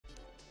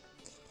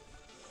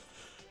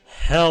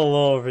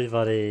Hello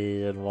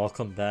everybody and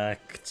welcome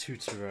back to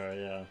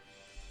Terraria.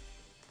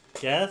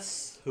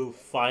 Guess who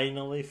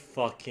finally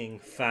fucking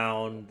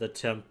found the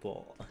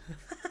temple?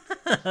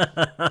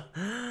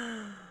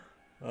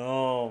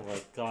 Oh my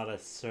god, I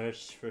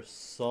searched for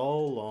so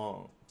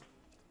long.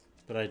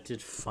 But I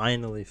did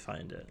finally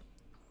find it.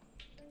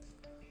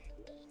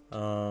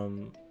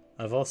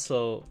 I've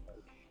also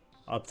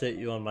update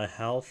you on my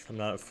health. I'm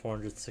not at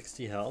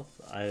 460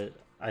 health. I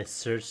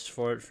searched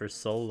for it for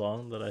so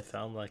long that I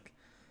found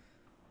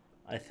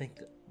I think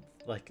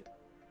like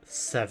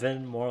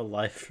 7 more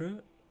life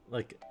fruit,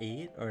 like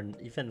 8 or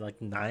even like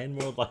 9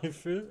 more life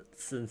fruit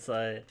since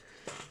I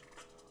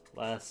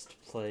last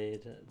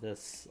played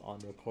this on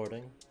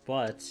recording.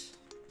 But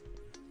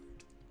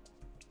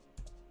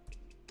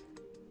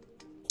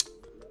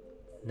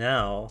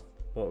now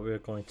what we're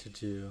going to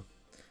do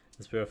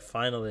is we're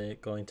finally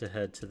going to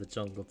head to the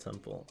jungle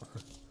temple.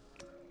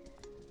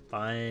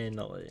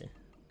 Finally.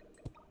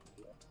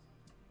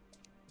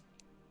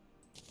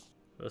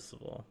 First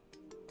of all,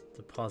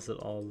 deposit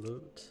all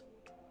loot.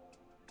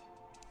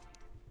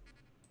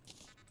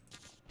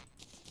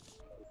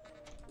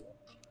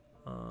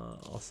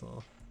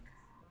 Also,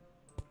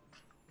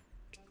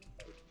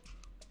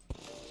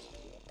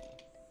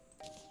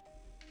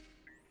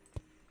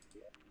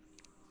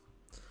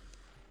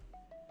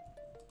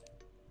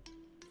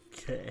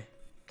 okay.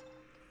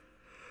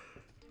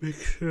 Make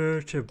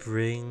sure to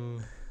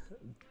bring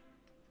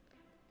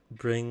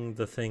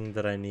the thing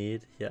that I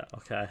need. Yeah,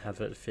 okay, I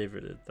have it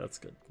favorited. That's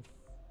good.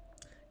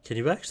 Can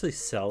you actually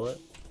sell it?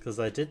 Because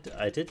I did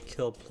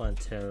kill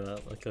Plantera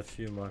like a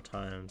few more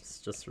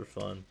times just for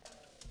fun.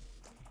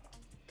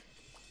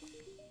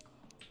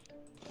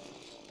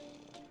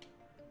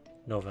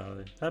 No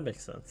value. That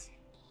makes sense.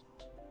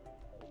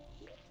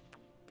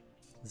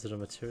 Is it a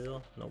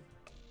material? Nope.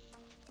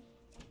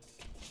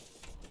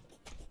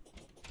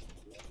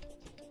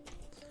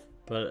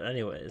 But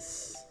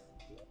anyways,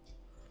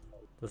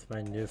 with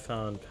my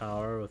newfound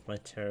power, with my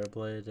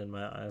Terrorblade and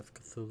my Eye of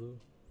Cthulhu,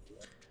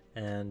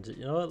 and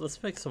you know what?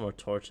 Let's make some more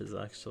torches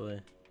actually.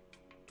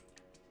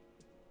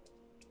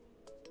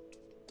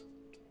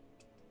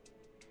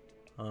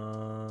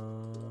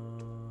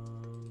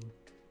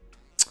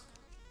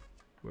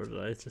 Where did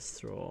I just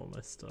throw all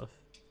my stuff?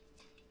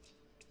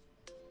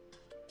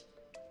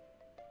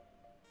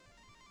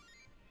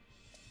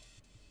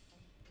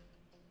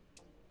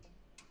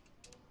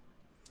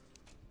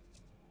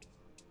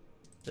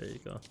 There you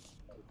go.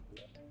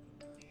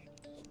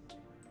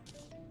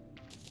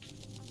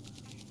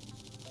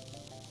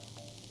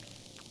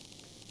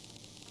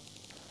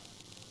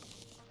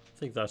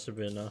 I think that should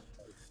be enough.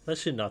 It's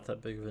actually not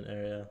that big of an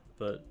area,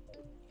 but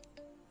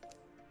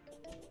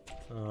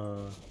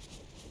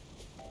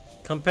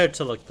compared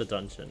to like the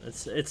dungeon,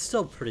 it's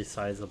still pretty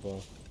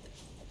sizable.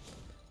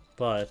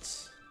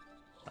 But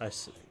I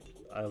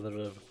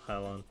literally have a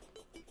pylon.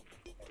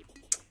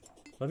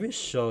 Let me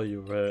show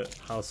you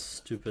how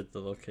stupid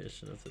the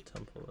location of the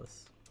temple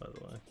is, by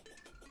the way.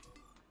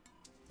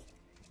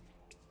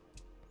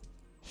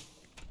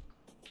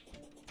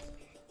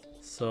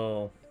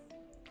 So,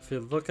 if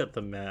you look at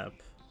the map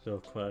real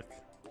quick,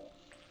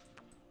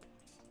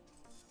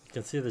 you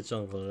can see the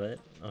jungle, right?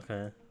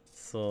 Okay,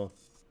 so,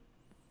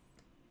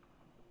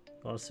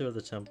 want to see where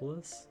the temple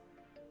is?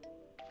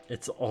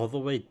 It's all the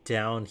way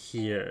down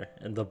here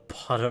in the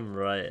bottom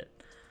right.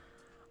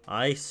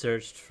 I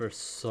searched for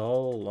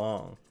so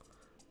long,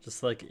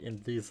 just like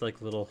in these like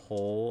little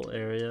hole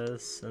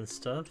areas and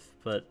stuff,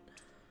 but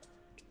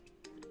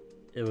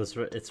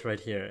it's right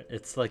here.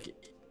 It's like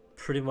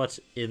pretty much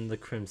in the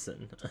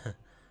crimson.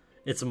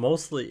 It's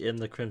mostly in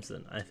the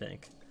crimson, I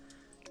think,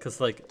 because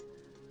like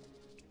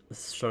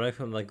starting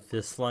from like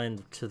this line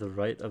to the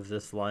right of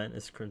this line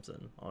is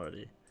crimson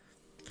already,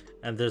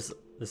 and there's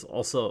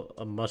also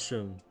a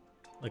mushroom,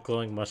 a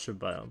glowing mushroom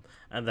biome,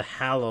 and the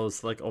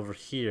Hallows like over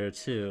here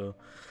too.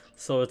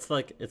 So it's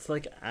like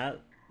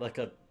at like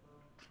a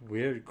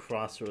weird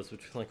crossroads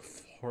between like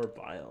 4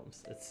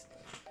 biomes. It's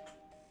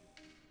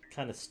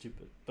kind of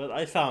stupid, but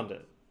I found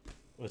it,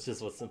 which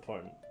is what's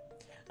important.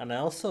 And I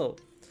also,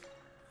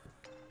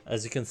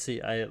 as you can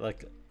see, I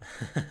like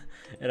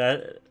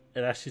it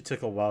actually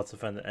took a while to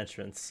find the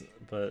entrance,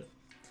 but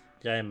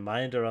yeah, I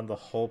mined around the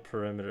whole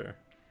perimeter.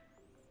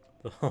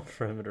 The whole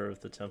perimeter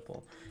of the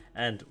temple.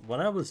 And when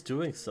I was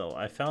doing so,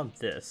 I found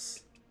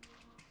this.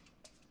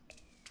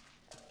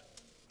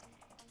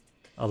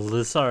 A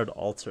lizard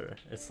altar.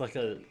 It's like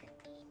a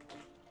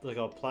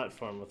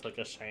platform with like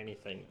a shiny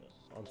thing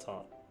on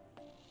top.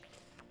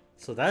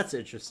 So that's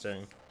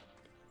interesting.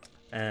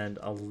 And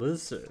a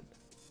lizard.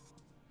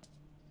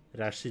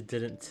 It actually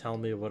didn't tell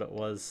me what it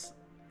was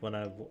when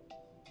I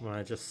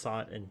just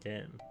saw it in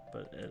game,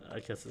 but I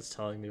guess it's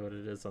telling me what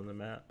it is on the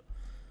map.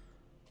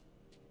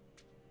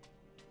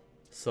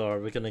 So are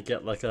we gonna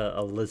get like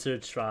a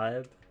lizard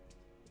tribe?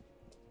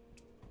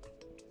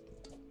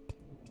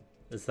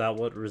 Is that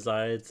what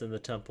resides in the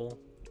temple?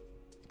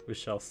 We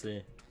shall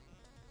see.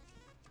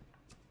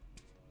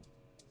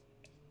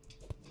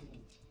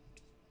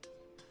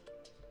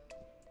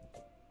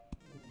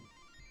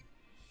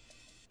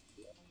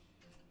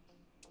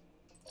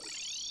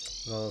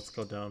 Well, let's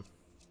go down.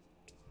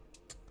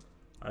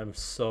 I'm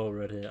so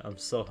ready. I'm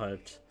so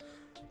hyped.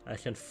 I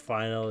can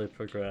finally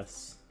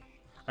progress.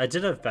 I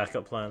did have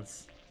backup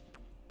plans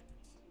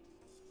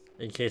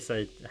in case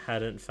I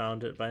hadn't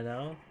found it by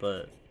now,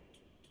 but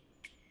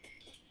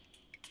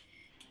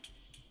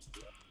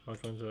I'm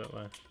not going the right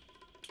way.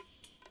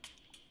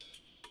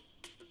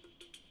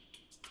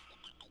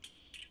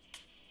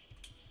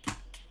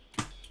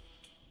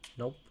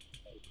 Nope.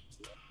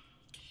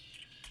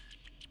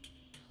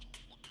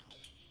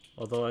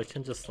 Although I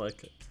can just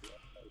like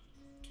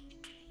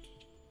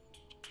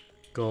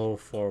go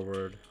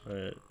forward,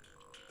 right?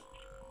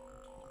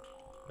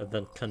 And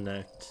then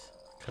connect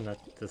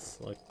this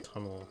like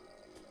tunnel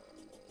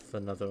with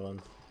another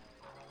one.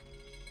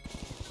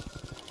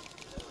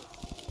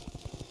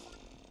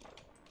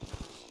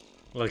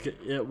 Like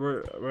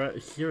we're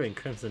hearing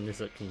Crimson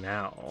music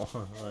now.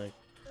 Like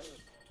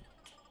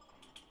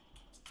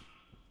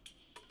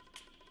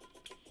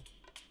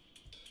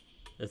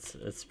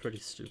it's pretty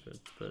stupid,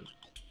 but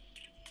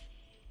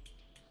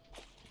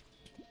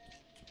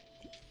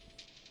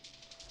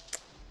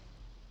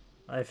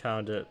I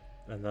found it,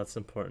 and that's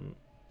important.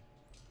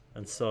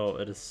 And so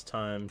it is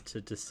time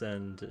to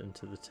descend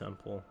into the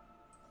temple.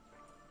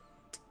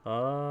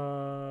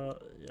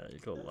 Yeah, you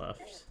go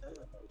left.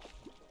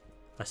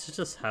 I should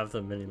just have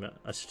the minimap.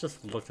 I should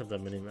just look at the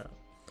minimap.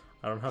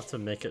 I don't have to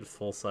make it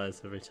full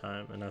size every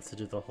time and have to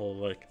do the whole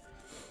like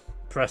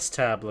press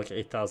tab like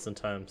 8,000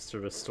 times to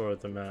restore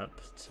the map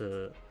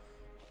to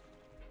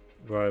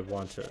where I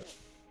want it.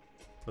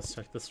 Let's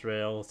check this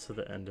rail to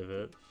the end of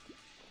it.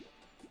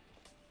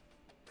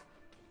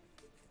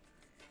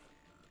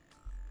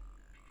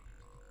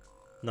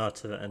 Not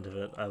to the end of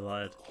it, I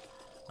lied.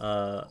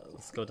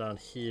 Let's go down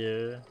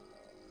here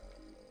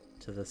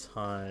to this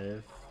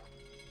hive.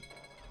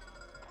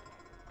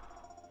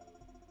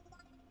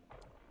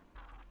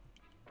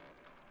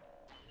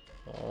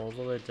 All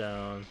the way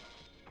down.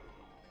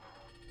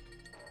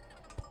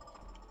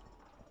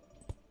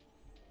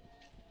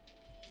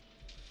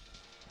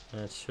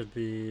 And it should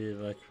be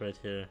like right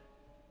here.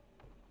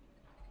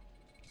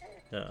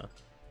 Yeah.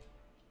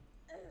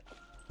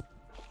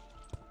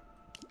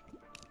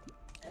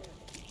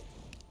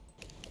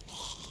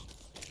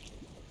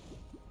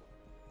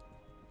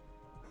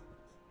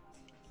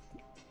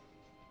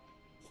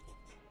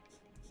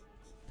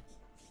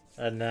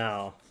 And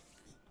now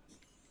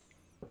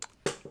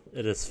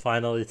it is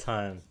finally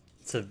time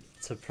to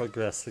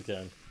progress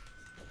again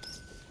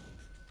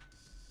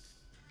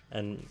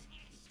and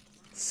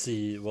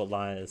see what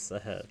lies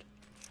ahead.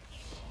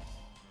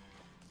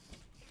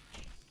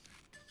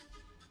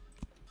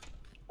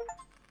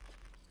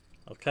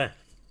 Okay.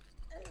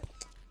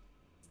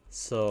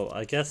 So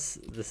I guess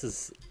this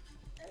is,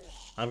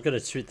 I'm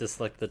gonna treat this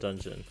like the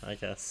dungeon, I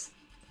guess.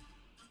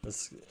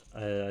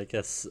 I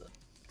guess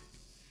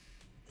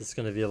there's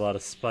gonna be a lot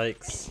of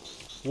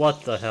spikes.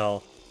 What the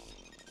hell?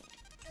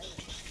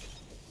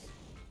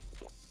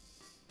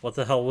 What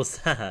the hell was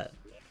that?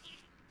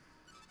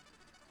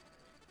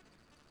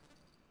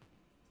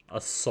 A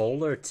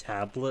solar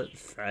tablet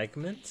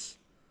fragment?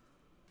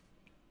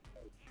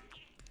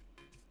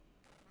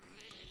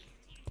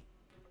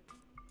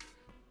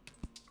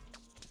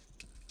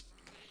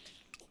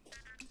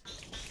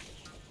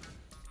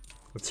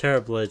 The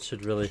Terrablade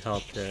should really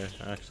help here,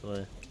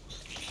 actually.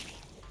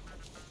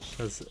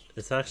 Because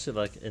it's actually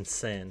like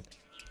insane.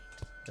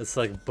 It's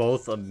like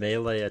both a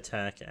melee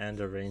attack and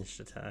a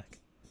ranged attack.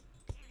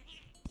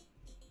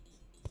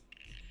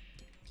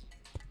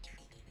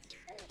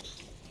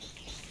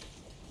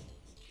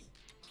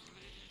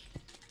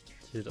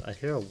 Dude, I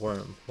hear a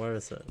worm. Where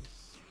is it?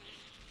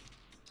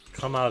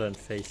 Come out and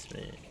face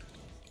me.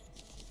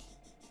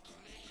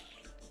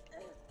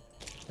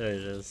 There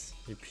it is,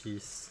 you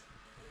piece.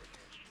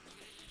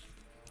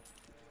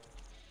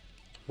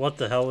 What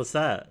the hell was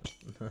that?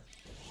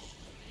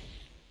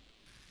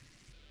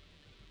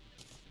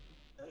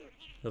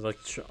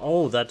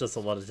 Oh, that does a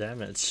lot of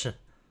damage.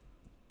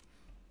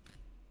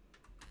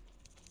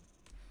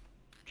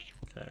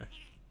 Okay.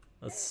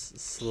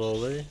 Let's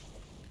slowly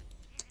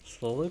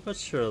but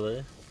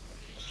surely.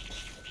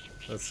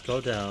 Let's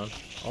go down.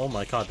 Oh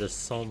my god, there's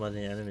so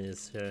many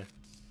enemies here.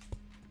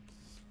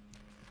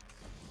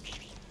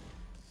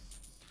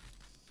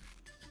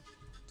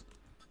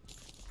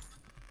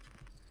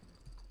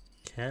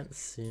 Can't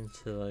seem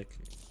to like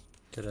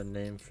get a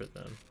name for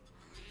them.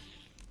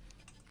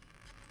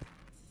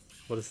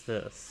 What is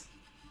this?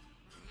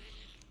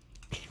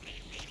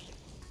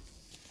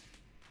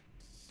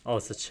 Oh,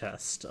 it's a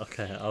chest.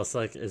 Okay, I was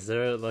like, is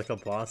there like a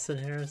boss in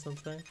here or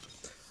something?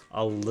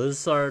 A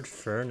lizard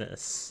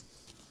furnace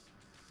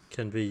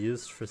can be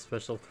used for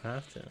special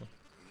crafting.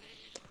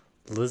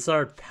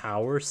 Lizard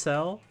power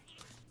cell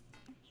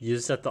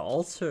used at the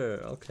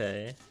altar.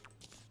 Okay,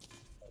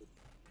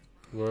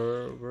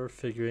 we're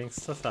figuring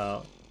stuff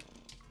out.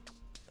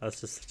 That's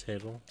just a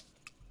table.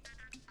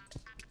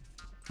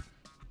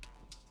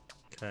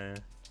 Okay,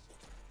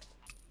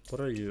 what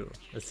are you?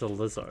 It's a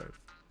lizard.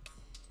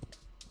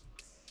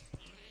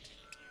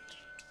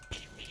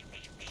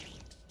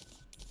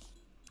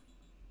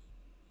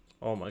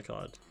 Oh my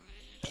god.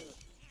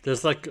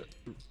 There's like...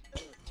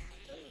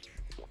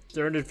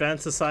 They're an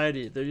advanced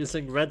society. They're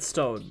using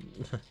redstone.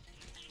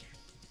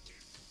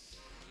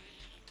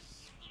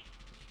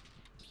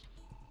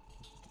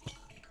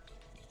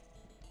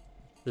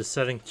 They're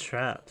setting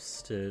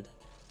traps, dude.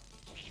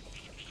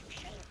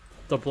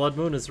 The blood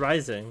moon is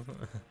rising.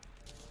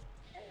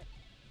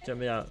 Get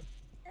me out.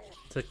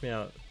 Take me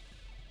out.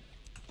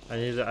 I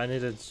need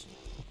a...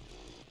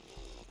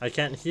 I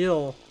can't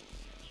heal.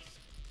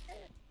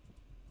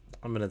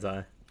 I'm gonna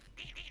die.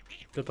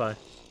 Goodbye.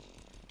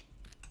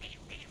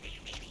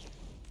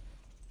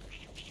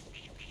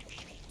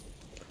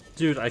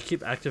 Dude, I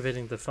keep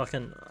activating the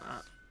fucking...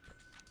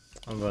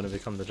 I'm going to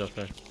become the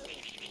Joker.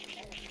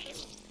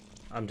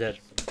 I'm dead.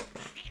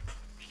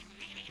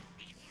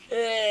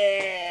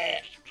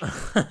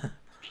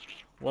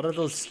 What are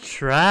those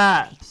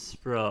traps,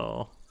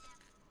 bro?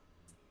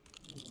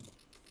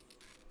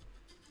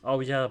 Oh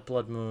yeah,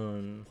 blood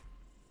moon.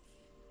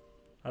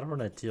 I don't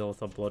want to deal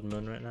with a blood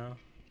moon right now.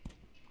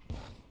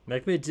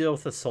 Make me deal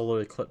with a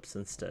solar eclipse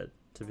instead,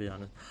 to be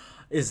honest.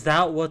 Is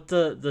that what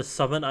the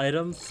summon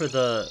item for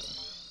the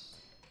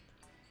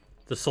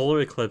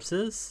solar eclipse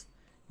is?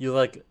 You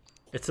like,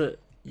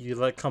 you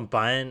like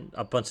combine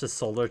a bunch of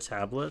solar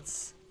tablet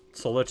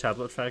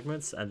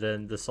fragments, and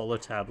then the solar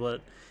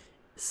tablet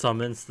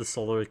summons the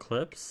solar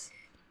eclipse?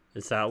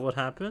 Is that what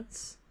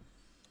happens?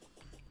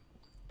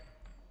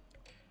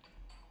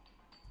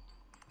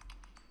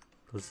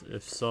 Because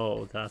if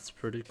so, that's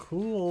pretty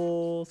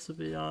cool, to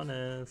be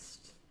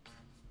honest.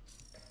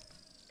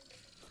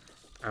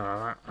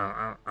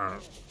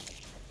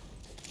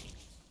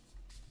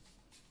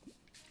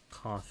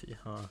 Coffee,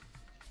 huh?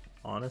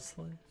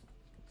 Honestly?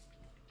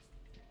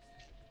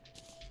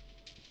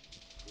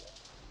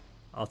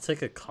 I'll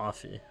take a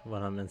coffee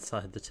when I'm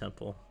inside the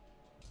temple.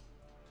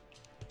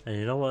 And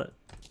you know what?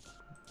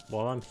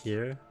 While I'm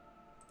here,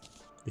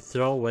 you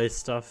throw away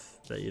stuff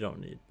that you don't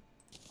need.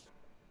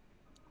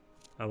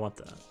 I want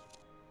that.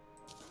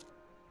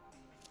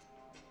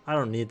 I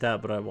don't need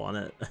that, but I want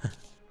it.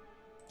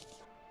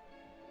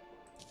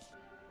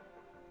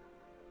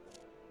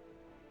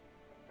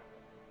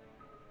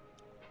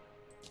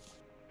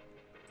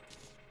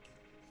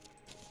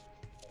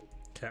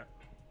 Okay.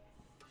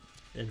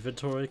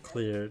 Inventory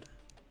cleared.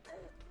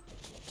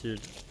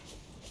 Dude.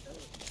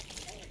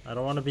 I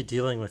don't want to be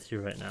dealing with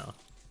you right now.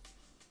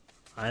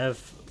 I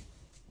have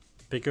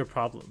bigger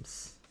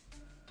problems.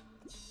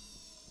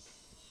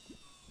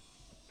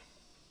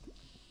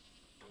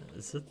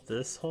 Is it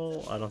this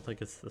hole? I don't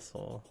think it's this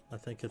hole. I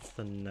think it's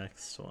the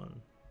next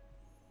one.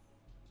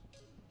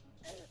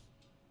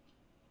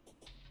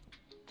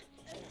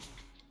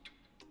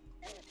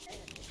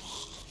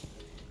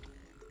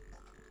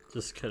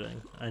 Just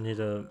kidding. I need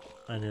to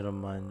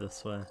mine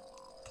this way.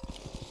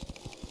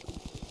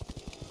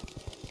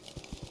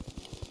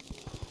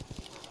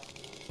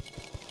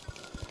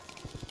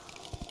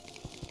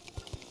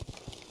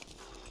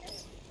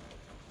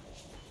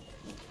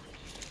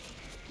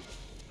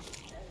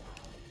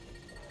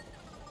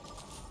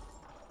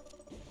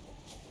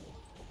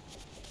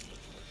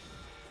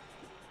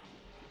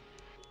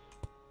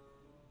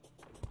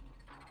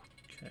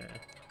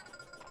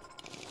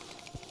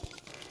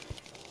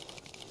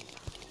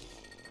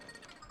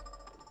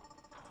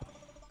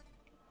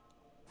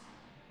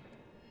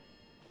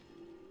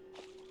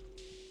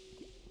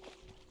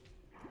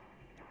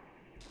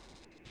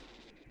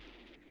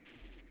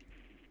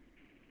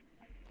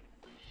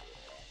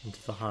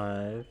 Into the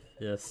hive.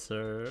 Yes,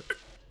 sir.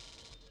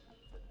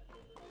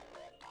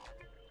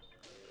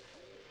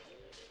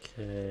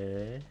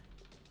 Okay.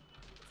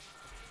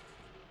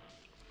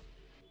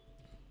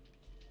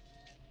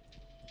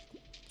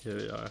 Here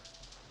we are.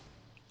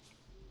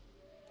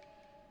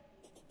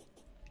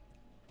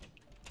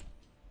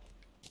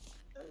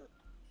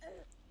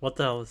 What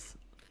the hell is...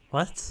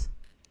 What?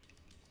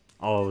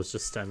 Oh, I was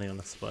just standing on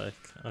a spike.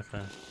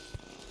 Okay.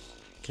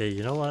 Okay,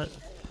 you know what?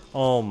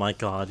 Oh my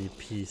god, you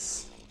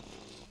piece.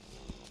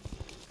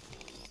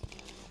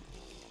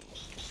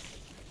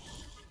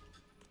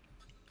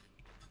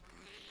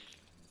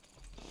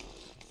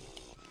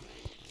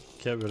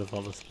 Get rid of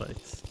all the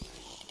spikes.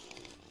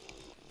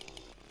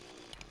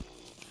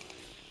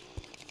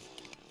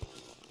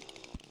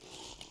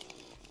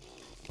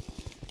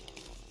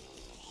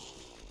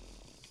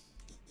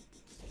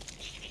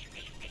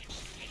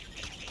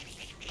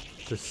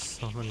 There's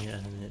so many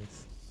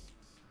enemies.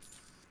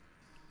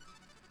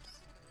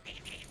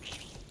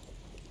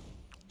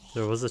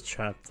 There was a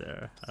trap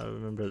there. I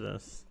remember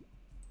this.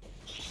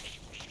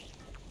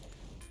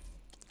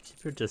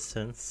 Keep your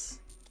distance.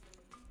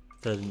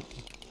 Then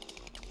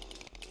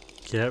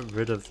get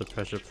rid of the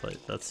pressure plate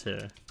that's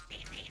here.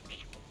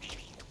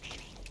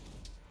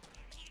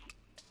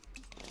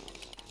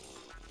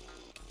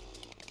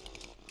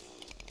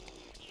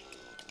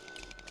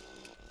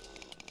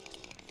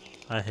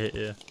 I hate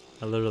you.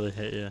 I literally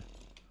hate you.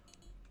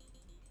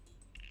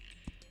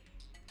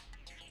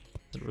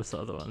 Where's the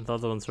other one? The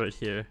other one's right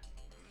here.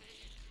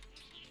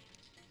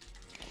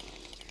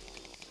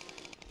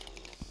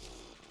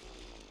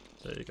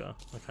 There you go.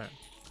 Okay.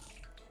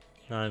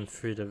 Now I'm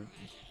free to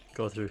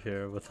go through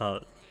here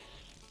without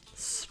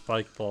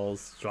spike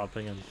balls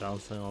dropping and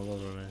bouncing all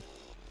over me.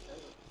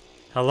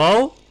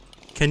 Hello?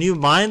 Can you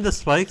mine the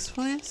spikes,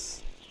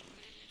 please?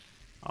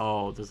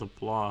 Oh, there's a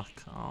block.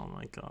 Oh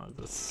my god,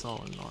 that's so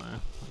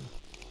annoying.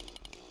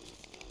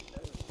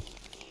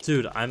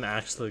 Dude, I'm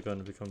actually going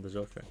to become the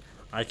Joker.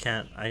 I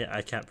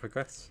can't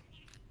progress.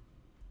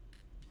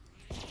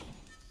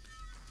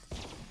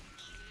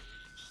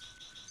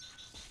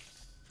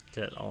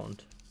 Get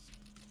owned.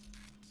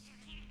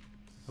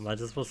 Am I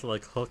just supposed to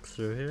like hook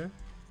through here?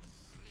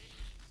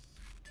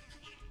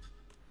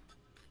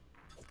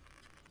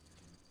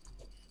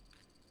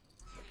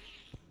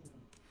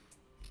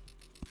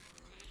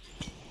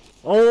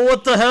 Oh,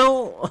 what the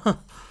hell?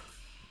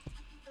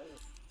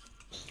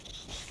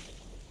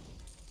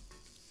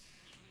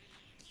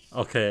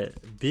 Okay,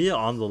 be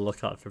on the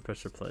lookout for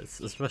pressure plates,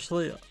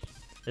 especially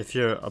if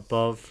you're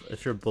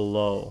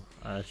below,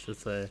 I should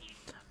say,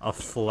 a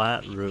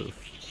flat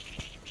roof.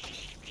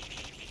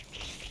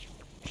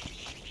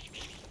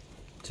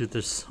 Dude,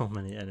 there's so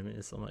many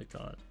enemies, oh my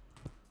god.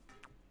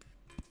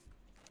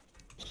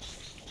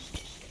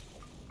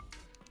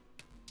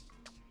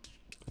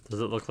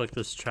 Does it look like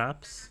there's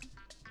traps?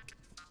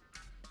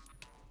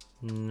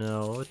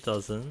 No, it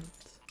doesn't.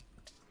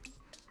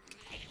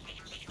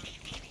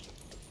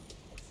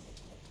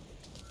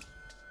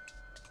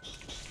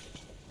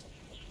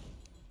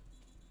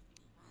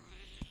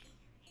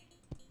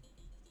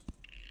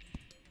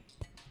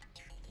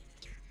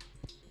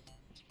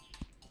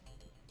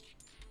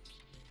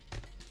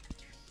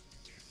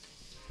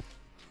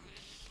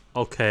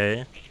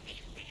 Okay.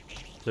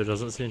 There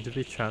doesn't seem to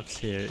be traps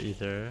here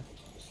either.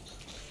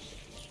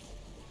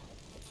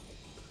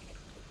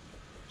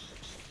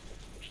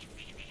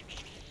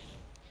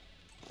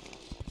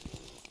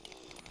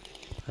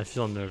 I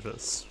feel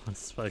nervous when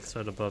spikes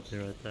right above me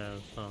right there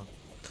as well.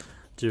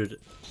 Dude,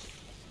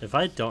 if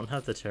I don't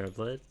have the Terra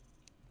Blade...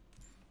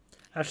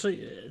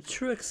 Actually,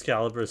 True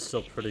Excalibur is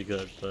still pretty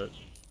good, but...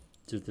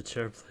 Dude, the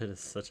Terra Blade is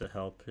such a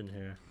help in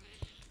here.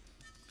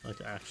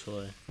 Like,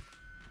 actually.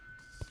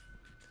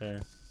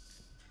 Okay.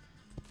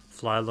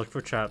 Fly, look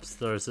for traps.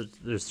 There's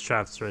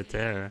traps right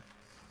there.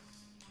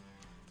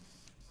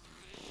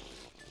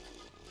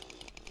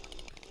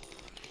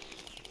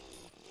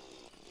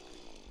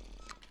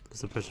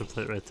 There's a pressure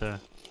plate right there.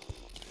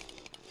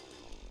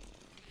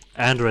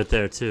 And right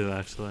there too,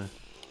 actually.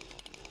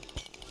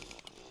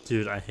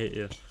 Dude, I hate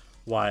you.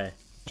 Why?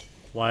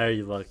 Why are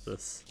you like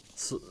this?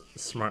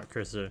 Smart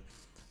cursor.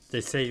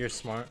 They say you're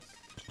smart.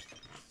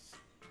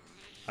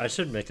 I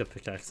should make a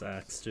pickaxe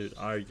axe, dude.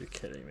 Are you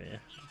kidding me?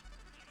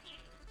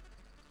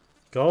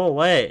 Go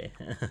away!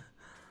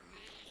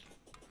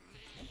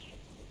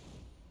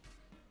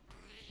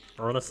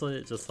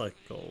 Honestly, just like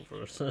go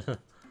over it.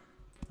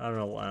 I don't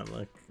know why I'm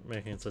like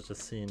making such a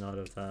scene out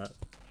of that.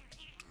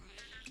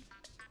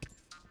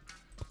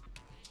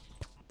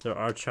 There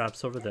are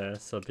traps over there,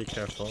 so be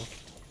careful.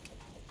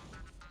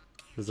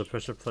 There's a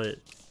pressure plate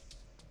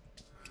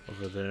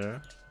over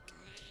there.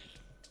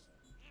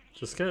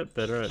 Just get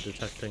better at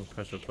detecting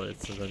pressure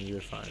plates and then you're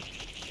fine.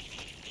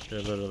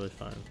 You're literally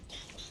fine.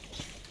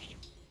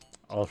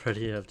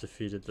 Already have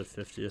defeated the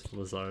 50th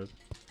Lizard.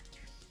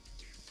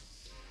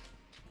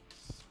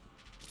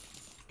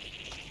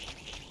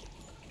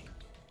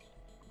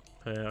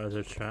 Okay, are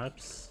there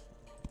traps?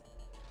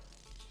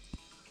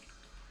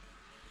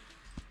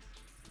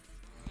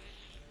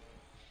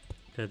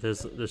 Okay,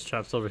 there's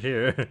traps over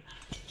here.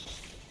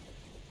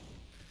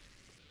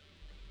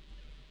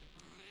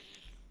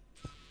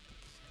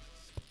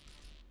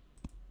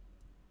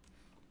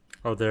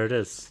 Oh, there it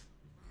is.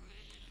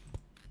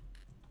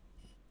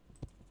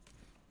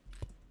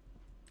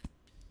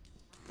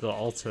 The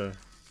altar.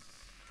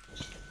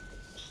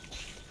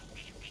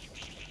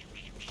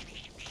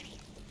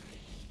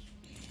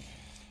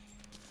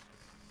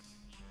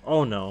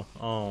 Oh no.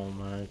 Oh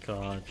my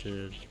god,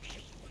 dude.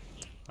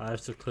 I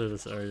have to clear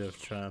this area of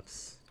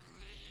traps.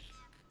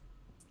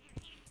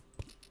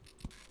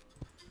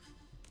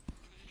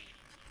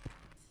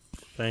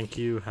 Thank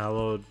you,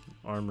 hallowed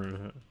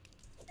armor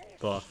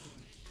buff.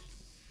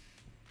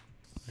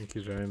 Thank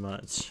you very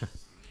much.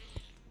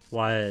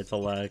 Why the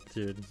lag,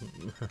 dude?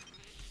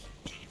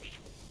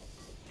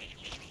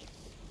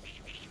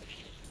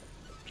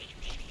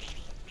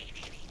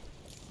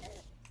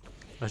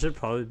 I should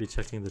probably be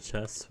checking the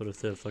chests. What if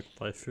they have like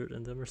life fruit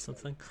in them or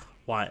something?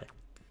 Why?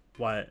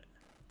 Why?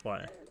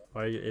 Why?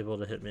 Why are you able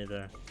to hit me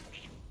there?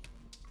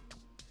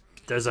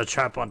 There's a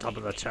trap on top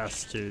of the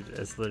chest, dude.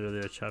 It's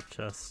literally a trap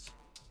chest.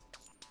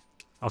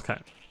 Okay.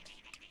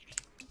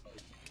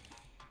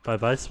 Bye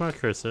bye, smart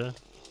cursor.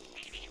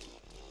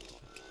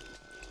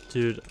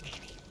 Dude.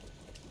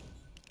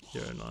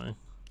 You're annoying.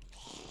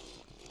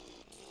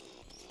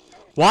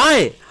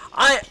 Why?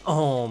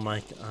 Oh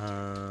my,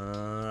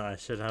 I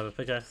should have a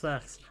pickaxe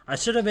axe. I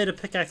should have made a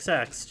pickaxe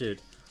axe,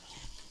 dude.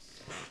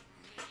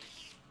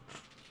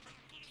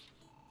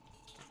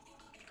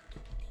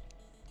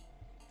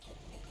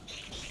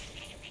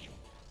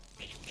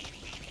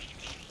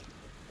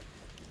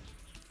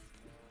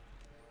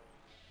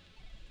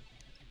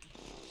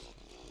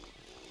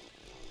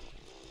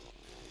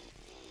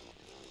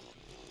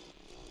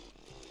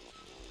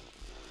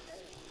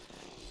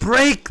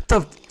 break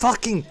the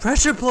fucking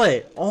pressure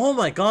plate! Oh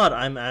my god,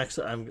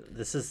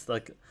 this is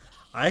like,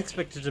 I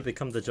expected to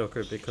become the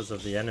Joker because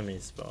of the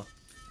enemies, bro.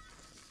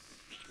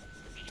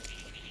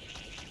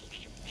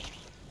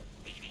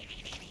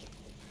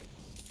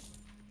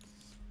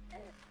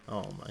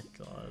 Oh my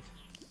god.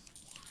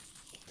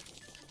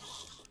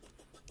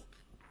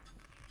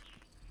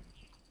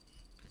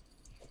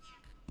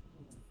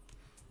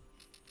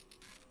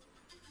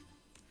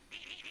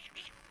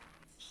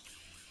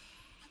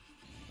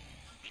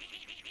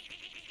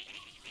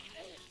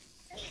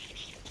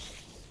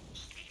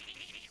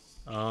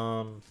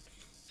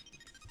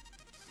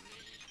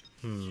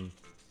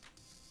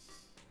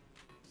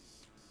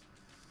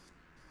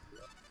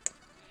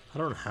 I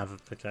don't have a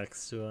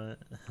pickaxe, do I?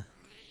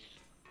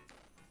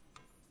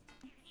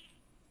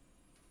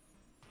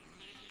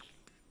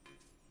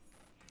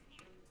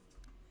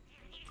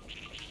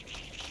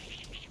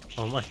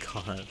 Oh my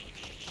god.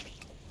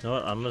 You know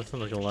what? I'm just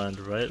gonna land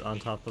right on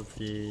top of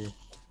the...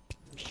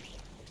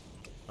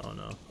 Oh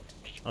no.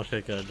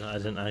 Okay, good. I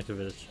didn't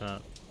activate a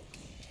trap.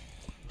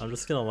 I'm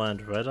just gonna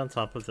land right on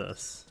top of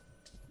this.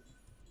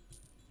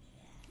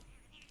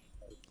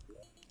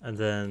 And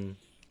then...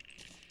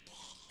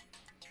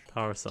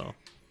 Power cell.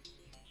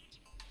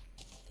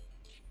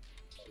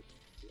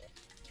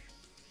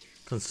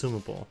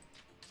 Consumable.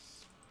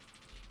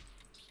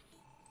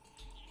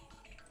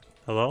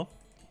 Hello?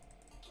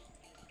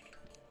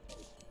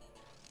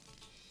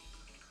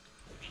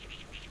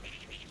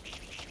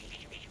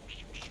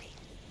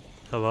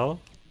 Hello?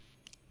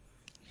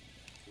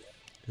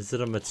 Is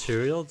it a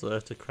material? Do I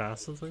have to craft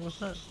something with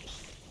it?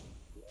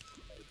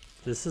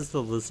 This is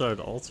the lizard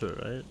altar,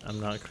 right? I'm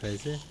not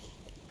crazy?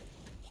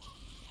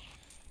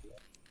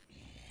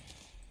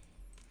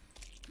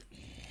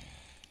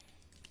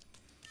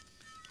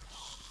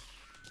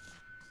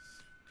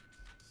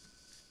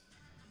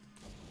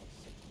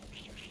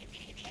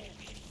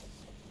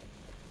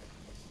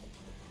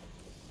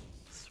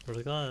 Swear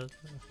to God.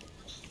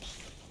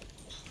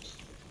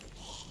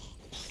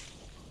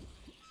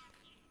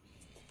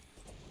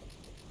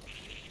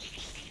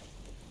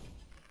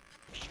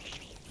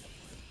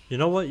 You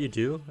know what you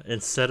do?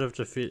 Instead of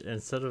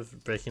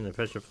breaking the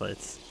pressure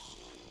plates,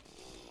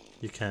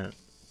 you can't.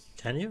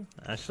 Can you?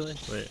 Actually?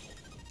 Wait.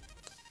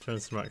 Turn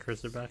the smart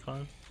cursor back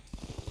on.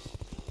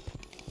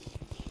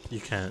 You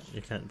can't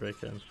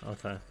break it.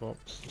 Okay, well.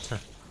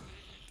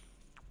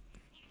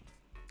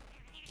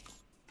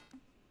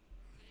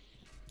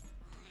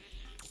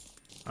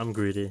 I'm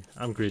greedy.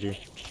 I'm greedy.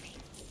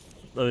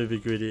 Let me be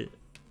greedy.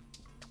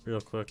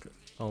 Real quick.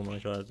 Oh my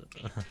god.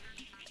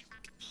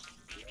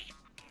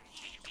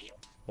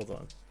 Hold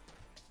on.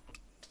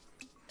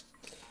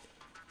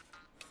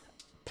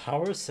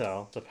 Power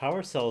cell. The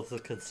power cell is a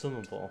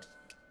consumable.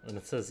 And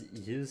it says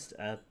used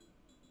at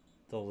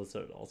the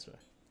lizard altar.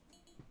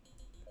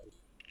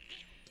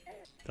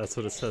 That's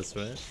what it says,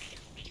 right?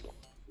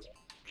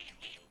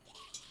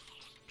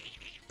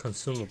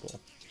 Consumable.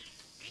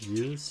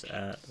 Used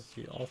at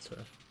the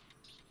altar.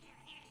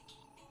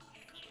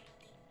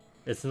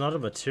 It's not a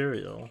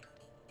material.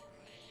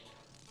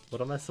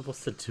 What am I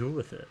supposed to do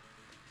with it?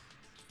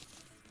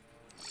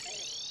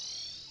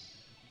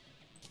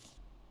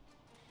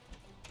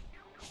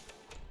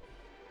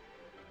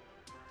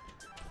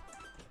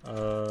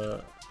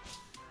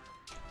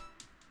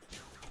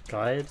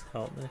 Guide,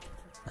 help me.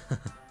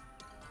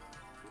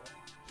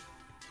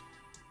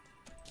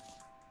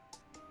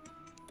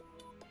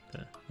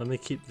 Okay, let me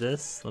keep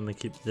this. Let me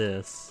keep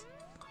this.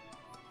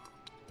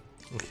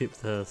 I'll keep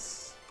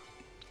this.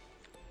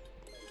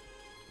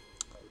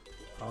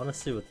 I want to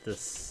see what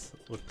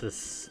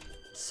this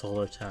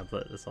solar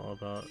tablet is all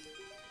about.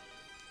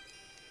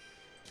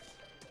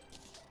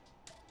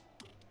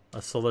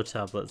 A solar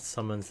tablet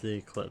summons the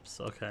eclipse.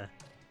 Okay.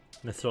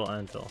 Mithril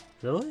anvil.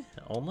 Really?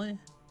 Only?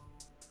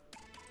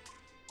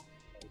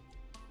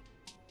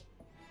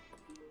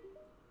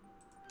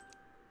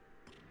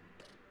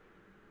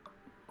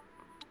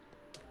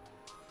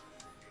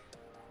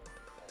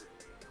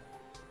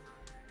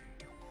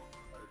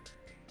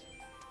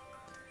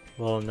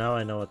 Well, now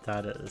I know what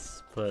that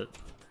is, but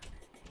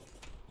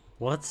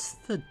what's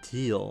the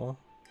deal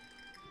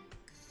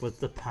with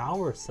the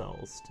power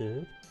cells,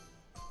 dude?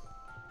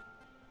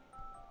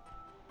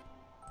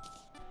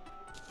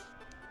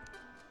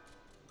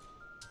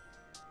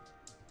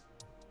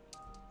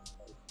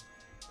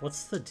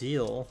 What's the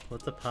deal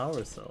with the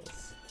power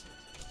cells?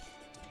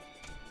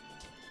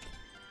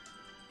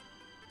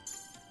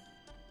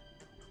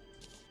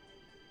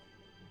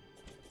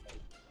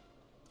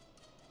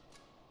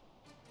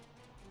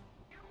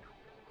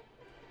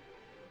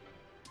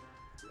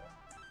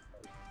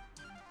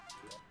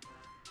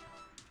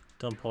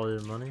 Dump all your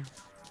money.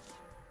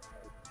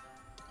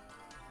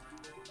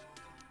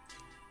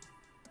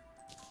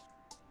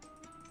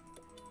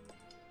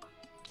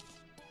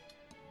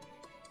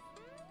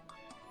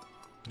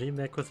 What do you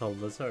make with a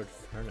lizard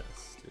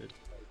furnace, dude?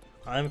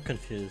 I'm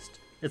confused.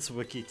 It's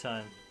wiki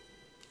time.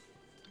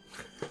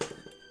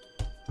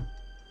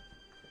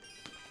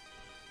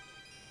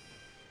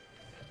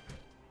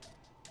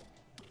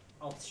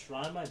 I'll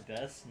try my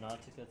best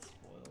not to get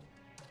spoiled.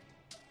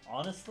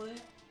 Honestly,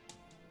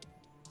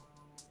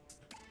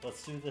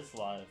 let's do this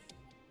live.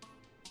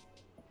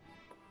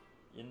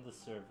 In the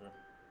server.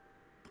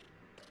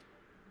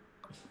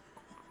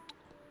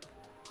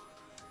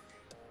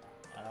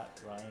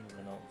 At Ryan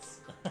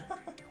Reynolds.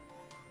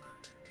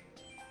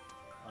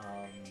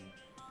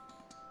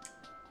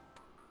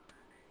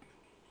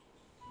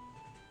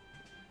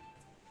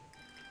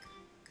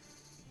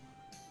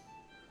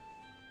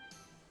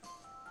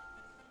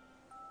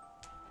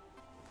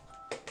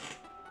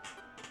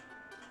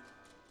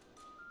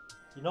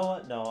 You know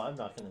what? No, I'm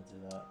not gonna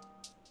do that.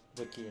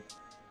 Wiki.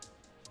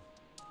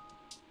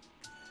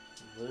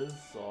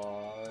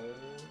 Lizard.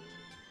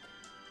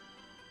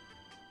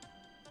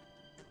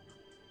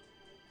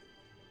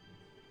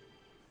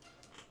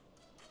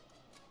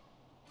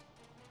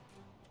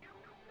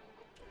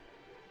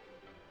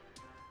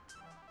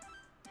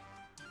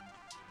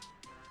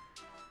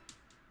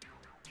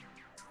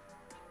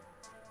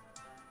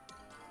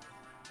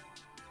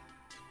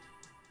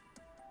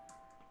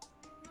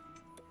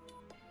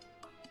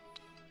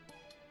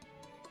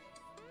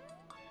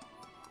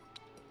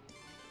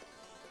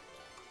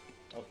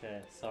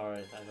 Okay,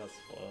 sorry, I got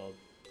spoiled.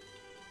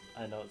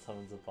 I know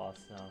someone's a boss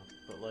now,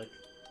 but like,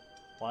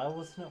 why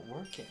wasn't it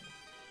working?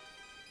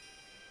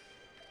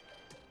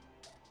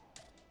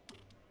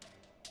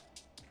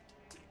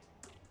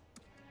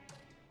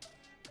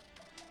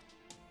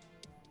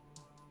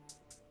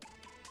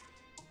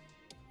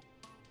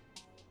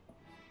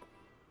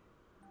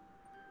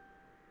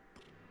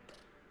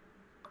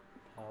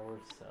 Power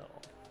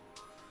cell.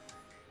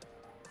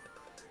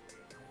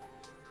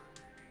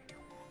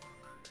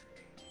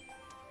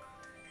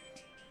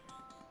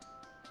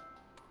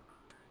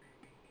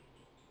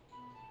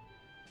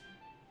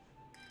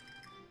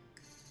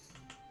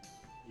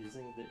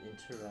 Using the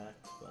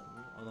interact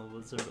button on a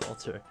lizard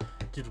altar.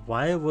 Dude,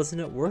 why wasn't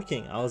it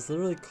working? I was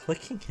literally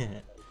clicking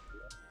it.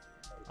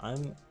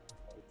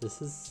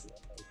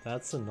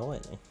 That's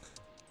annoying.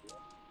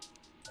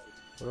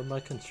 What are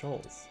my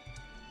controls?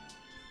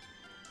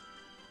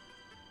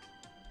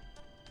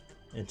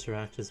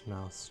 Interact is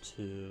mouse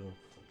 2.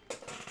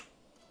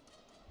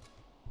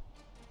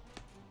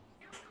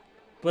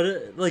 But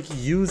it, like,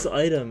 use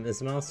item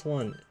is mouse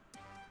 1.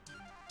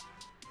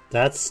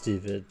 That's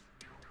stupid.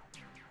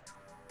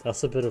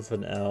 That's a bit of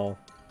an L.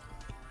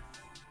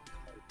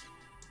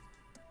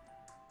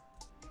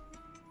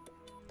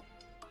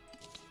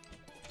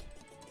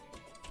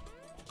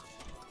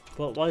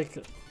 But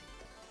like...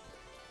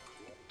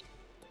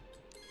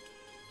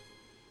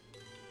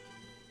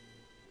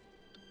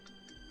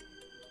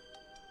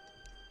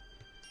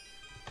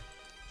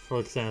 For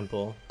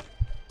example...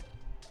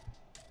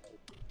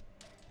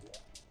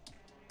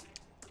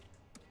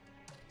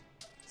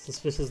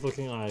 Suspicious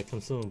looking eye,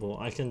 consumable.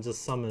 I can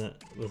just summon it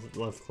with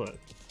left click.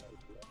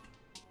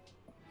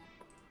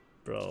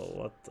 Bro,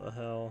 what the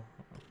hell?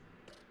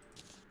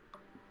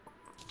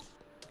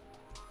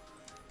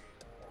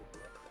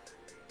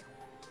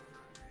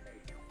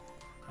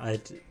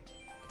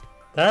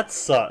 That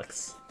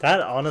sucks.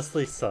 That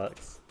honestly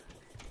sucks.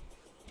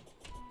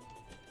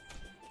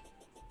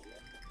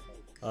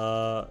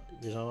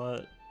 You know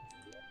what?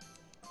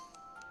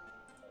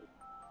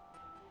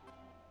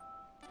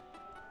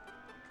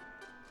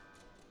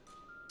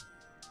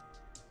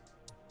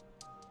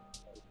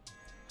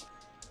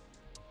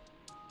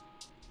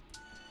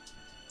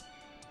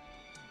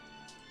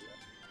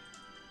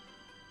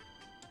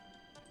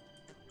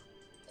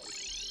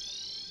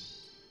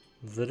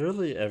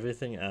 Literally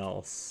everything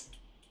else,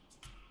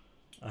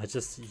 I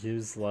just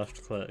use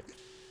left click.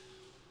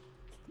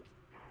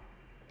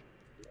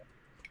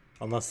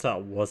 Unless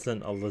that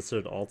wasn't a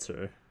lizard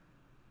altar.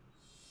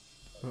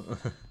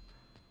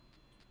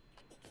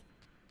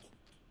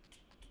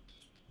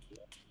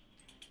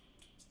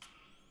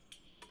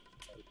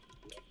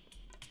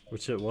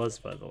 Which it was,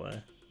 by the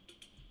way.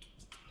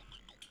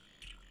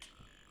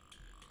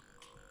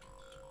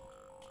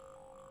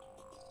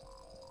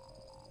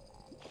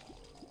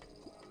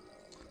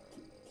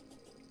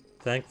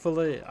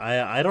 Thankfully,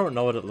 I don't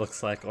know what it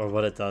looks like or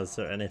what it does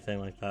or anything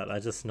like that. I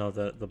just know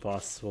that the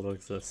boss will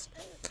exist.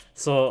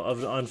 So,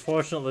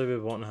 unfortunately, we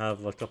won't have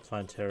like a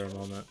Plantera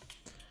moment.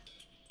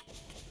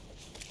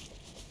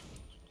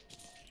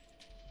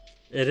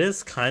 It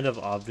is kind of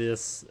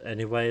obvious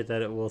anyway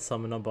that it will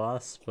summon a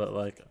boss, but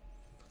like...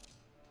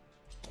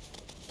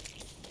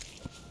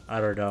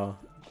 I don't know.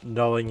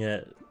 Knowing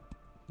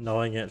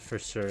it for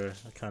sure,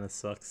 it kind of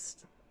sucks.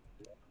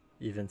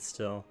 Even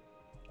still.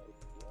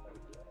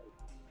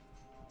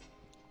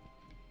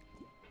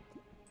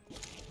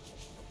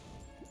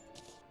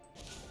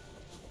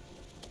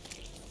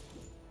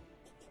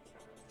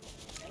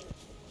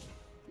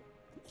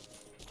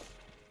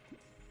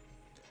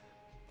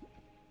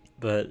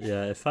 But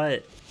yeah, if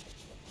I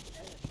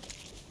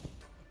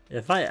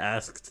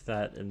asked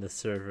that in the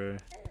server,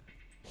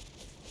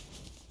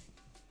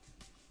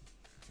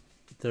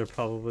 there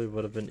probably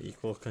would have been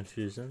equal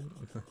confusion.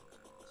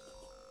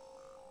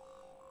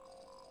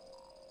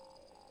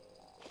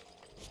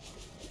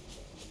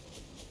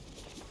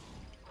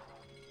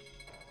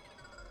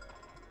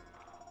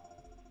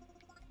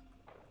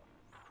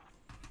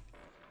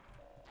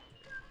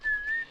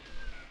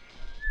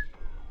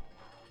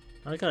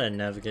 I gotta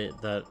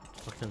navigate that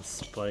fucking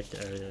spike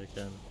area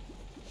again.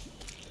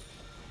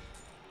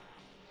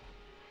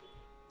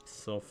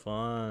 So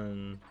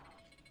fun.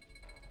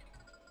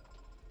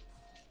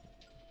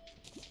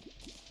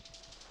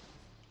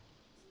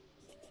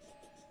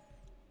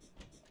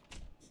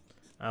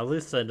 At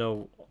least I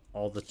know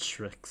all the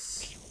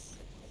tricks.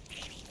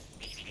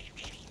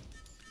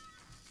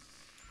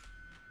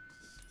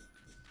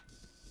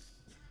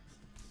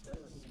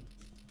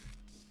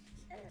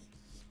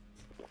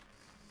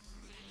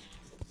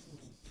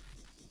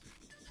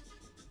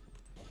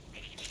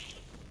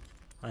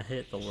 I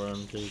hate the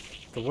worm, dude.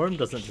 The worm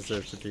doesn't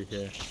deserve to be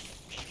here.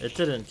 It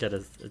didn't get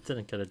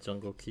a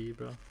jungle key,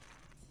 bro.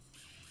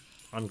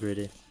 I'm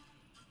greedy.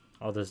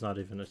 Oh, there's not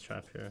even a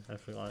trap here. I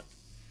forgot.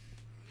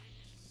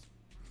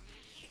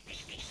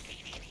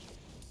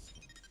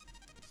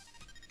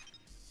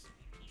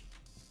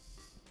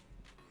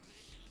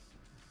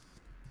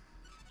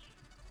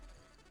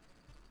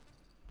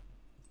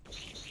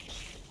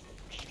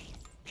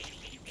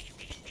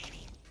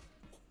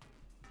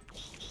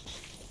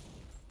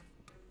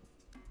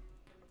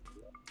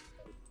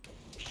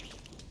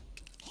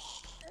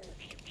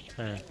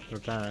 Okay, we're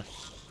back.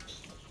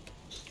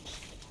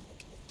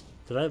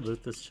 Did I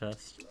loot this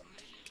chest?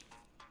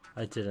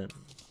 I didn't.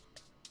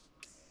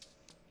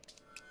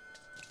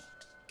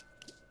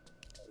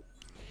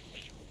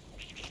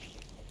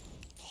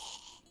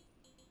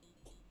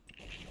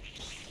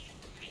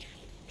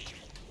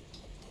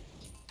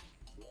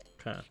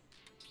 Okay.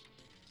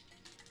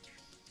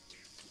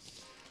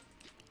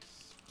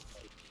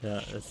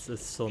 Yeah,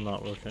 it's still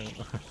not working.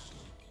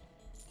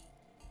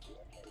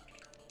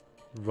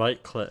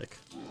 Right click.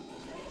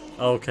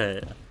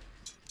 Okay.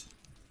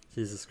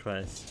 Jesus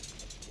Christ.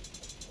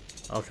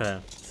 Okay,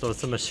 so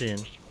it's a machine.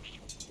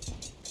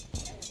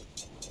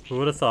 Who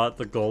would have thought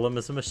the golem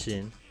is a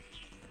machine?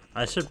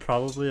 I should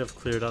probably have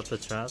cleared out the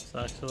traps,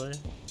 actually.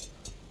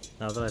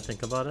 Now that I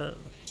think about it.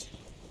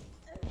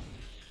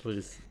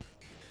 Please.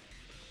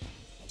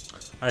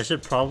 I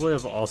should probably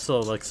have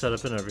also, like, set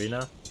up an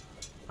arena.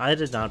 I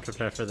did not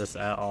prepare for this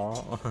at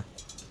all.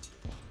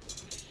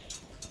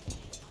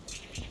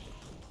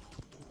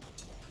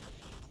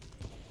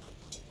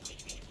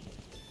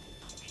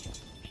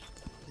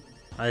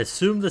 I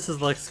assume this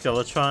is like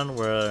Skeletron,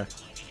 where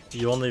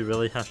you only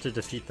really have to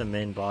defeat the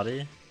main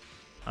body.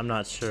 I'm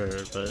not sure,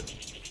 but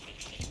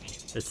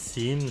it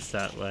seems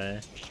that way.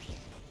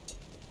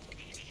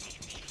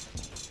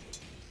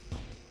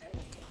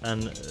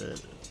 And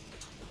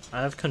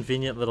I have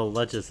convenient little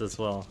ledges as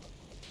well.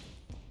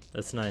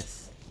 That's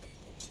nice.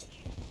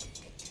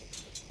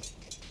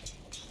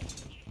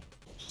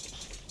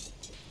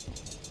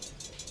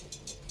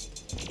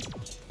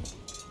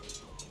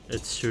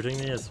 It's shooting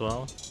me as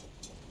well.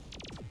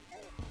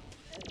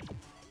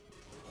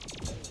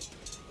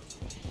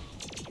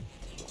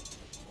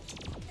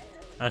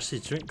 Actually,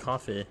 drink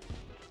coffee.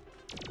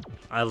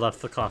 I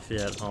left the coffee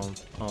at home.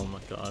 Oh my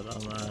god,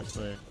 I'm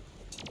actually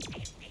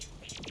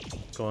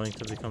going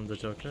to become the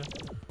Joker.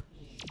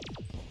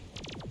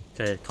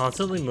 Okay,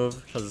 constantly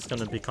move, because it's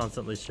going to be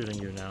constantly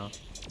shooting you now.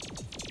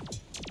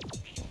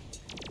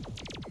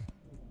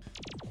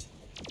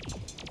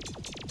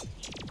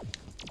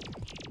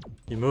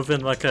 You move in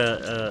like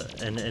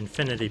an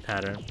infinity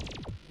pattern.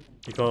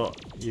 You go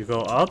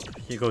up,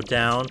 you go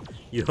down,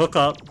 you hook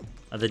up,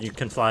 and then you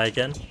can fly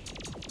again.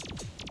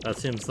 That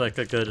seems like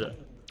a good...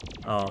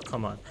 Oh,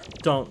 come on.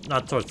 Don't...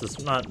 Not towards this...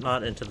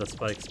 Not into the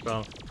spikes,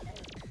 bro.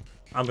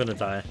 I'm gonna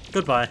die.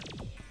 Goodbye.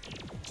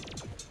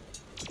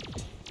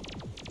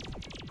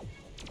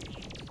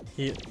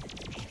 Heal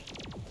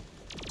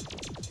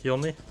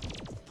me?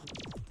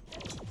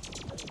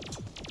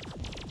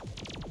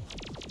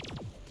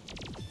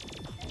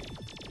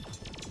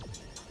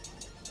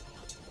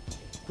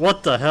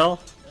 What the hell?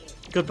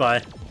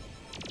 Goodbye.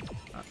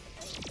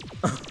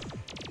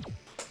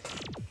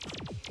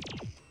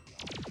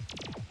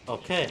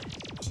 Okay.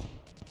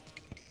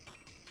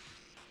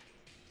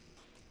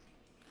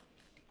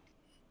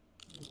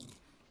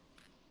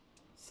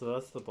 So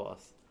that's the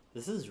boss.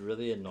 This is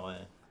really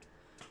annoying.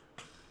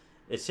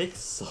 It takes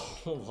so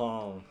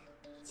long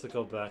to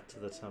go back to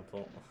the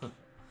temple.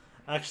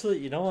 Actually,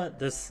 you know what?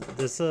 There's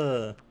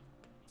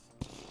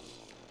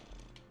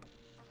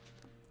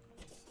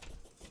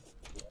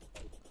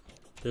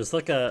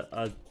like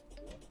a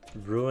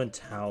ruined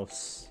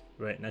house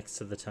right next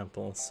to the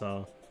temple,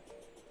 so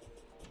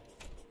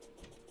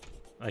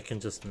I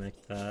can just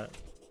make that.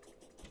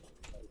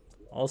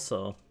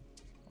 Also.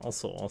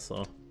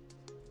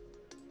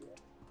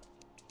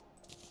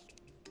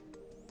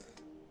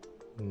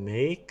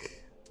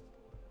 Make.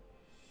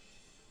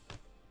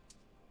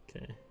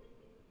 Okay.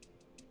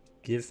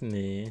 Give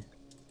me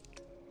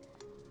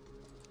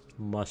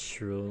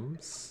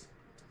mushrooms.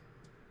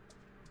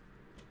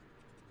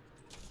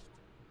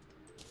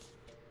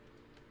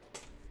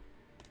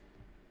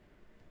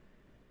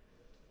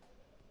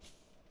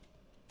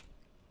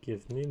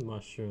 Give me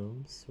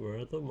mushrooms. Where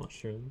are the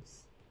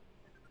mushrooms?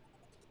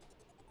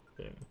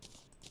 There.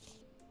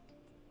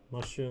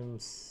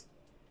 Mushrooms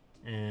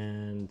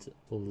and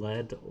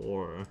lead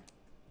ore.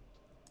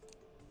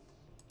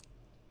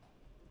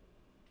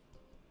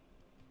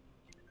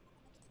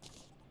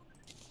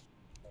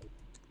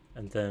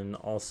 And then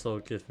also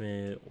give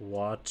me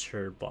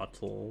water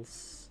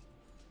bottles.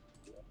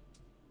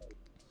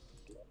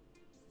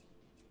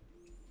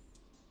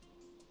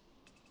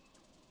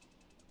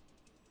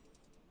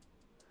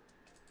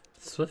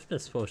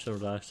 Swiftness potion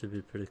would actually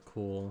be pretty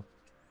cool.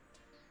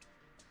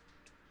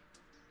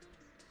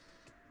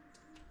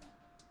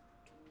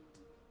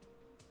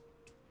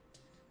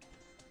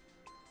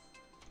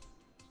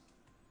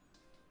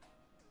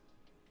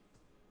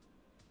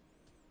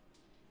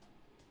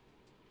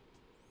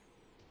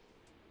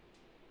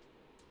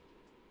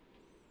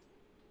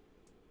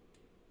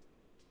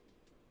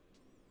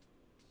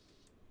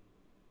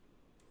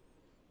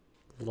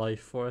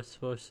 Life force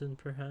potion,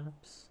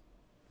 perhaps.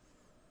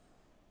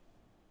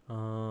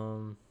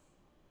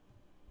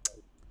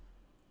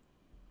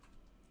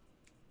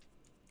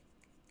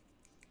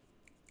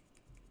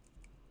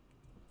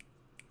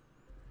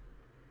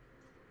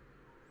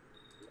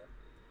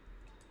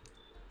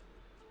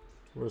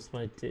 Where's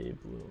my day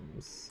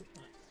blooms?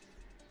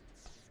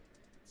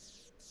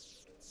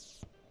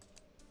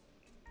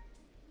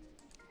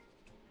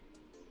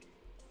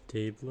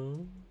 Day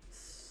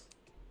blooms?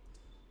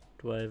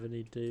 Do I have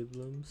any day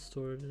blooms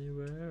stored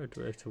anywhere, or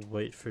do I have to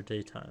wait for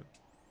daytime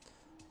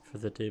for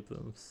the day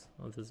blooms?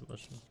 Oh, there's a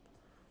mushroom.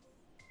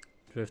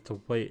 Do I have to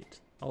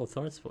wait? Oh,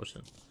 thorns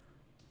potion.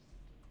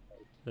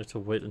 I have to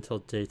wait until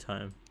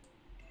daytime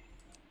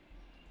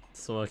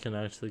so I can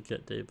actually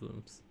get day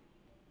blooms.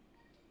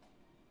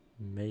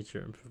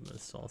 Major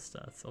improvements to all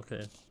stats.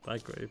 Okay, buy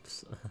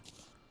grapes.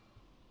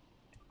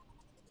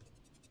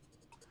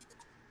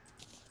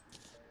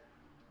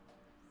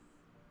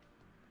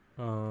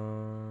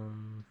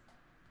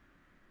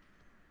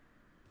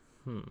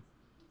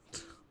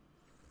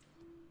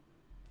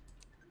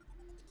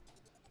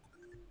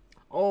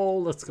 Oh,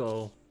 let's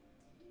go.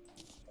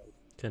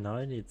 Okay, now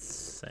I need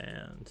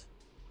sand.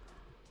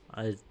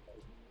 I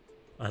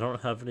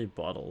don't have any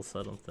bottles,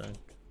 I don't think.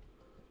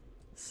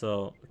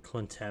 So,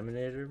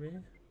 contaminator me?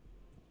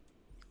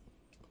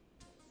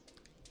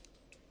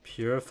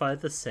 Purify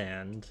the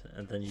sand,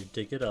 and then you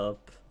dig it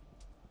up.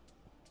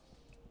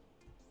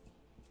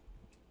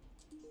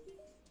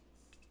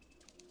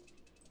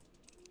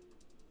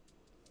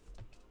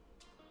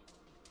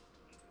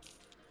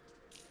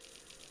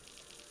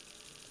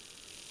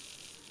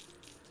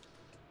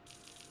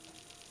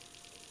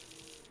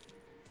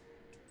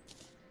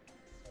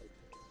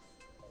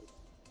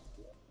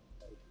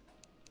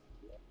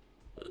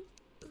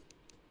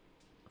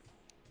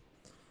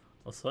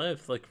 Also, I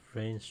have like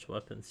ranged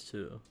weapons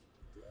too.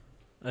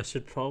 I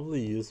should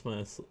probably use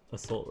my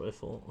assault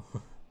rifle.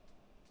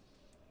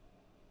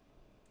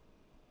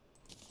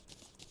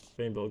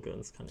 Rainbow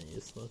gun's kind of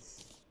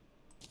useless.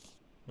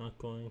 Not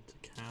going to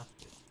cap.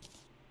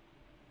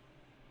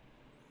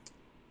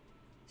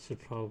 Should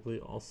probably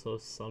also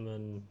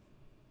summon.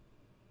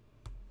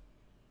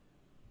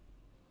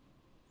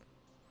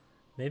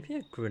 Maybe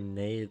a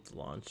grenade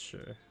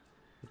launcher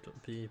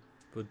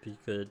would be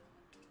good.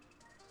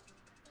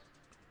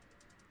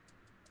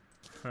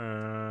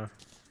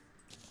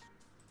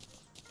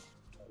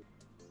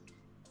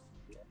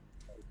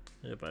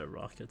 Yeah, buy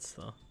rockets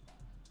though.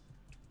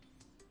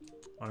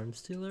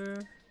 Arms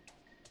dealer?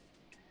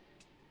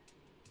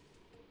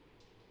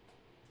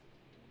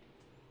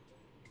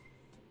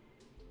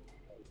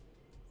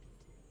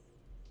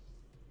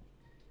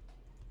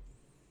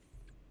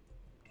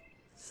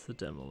 It's the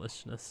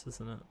demolitionist,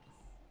 isn't it?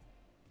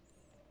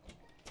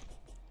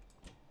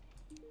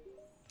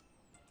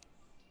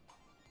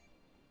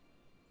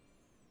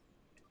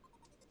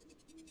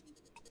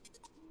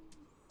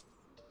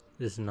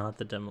 It is not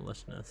the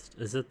demolitionist.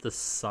 Is it the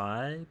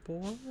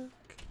cyborg?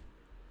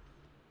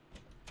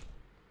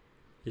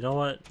 You know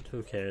what?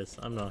 Who cares?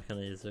 I'm not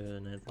gonna use a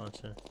grenade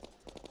launcher.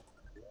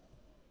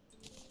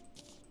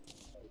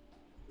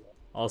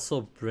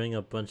 Also bring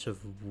a bunch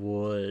of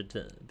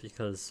wood,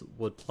 because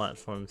wood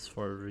platforms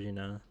for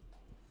arena.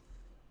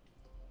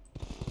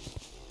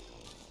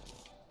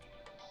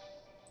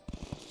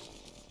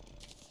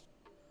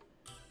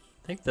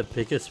 I think the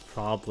biggest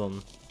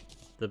problem,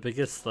 the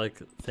biggest like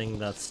thing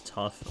that's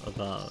tough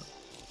about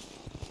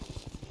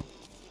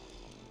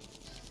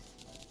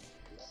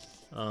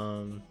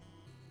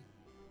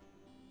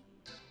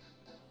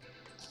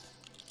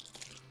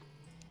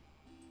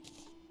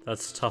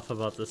that's tough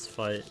about this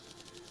fight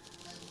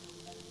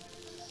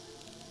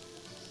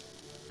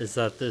is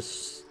that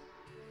there's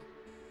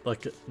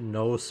like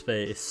no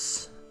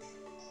space.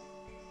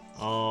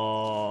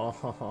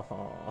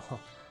 Oh.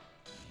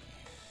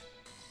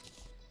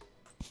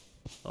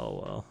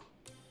 Oh well.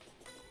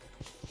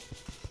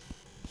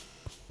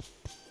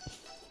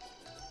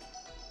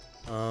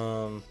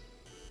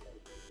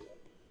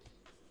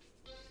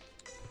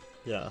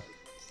 Yeah.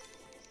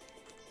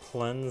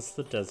 Cleanse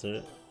the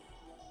desert.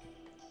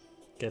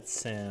 Get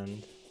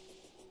sand.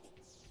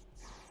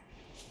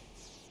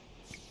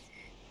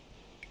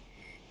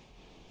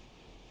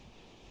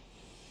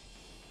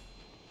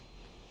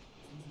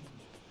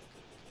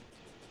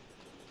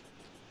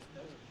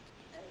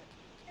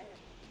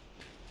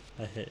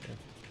 I hate you.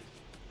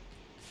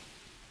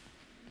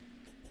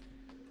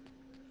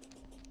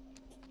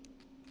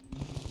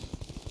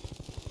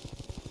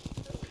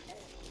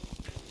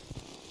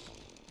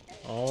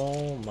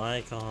 my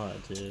god,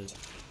 dude.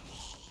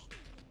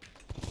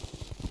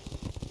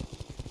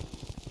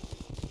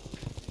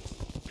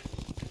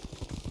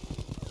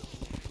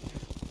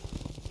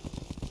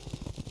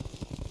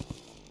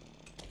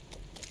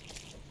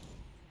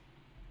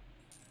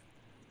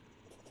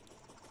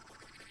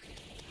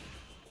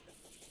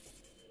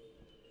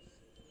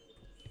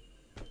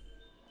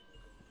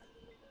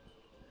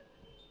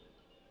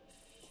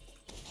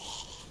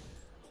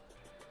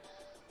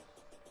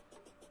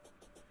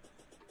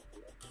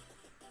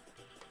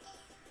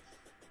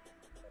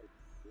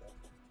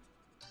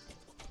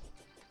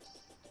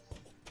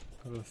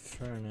 Put a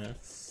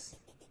furnace.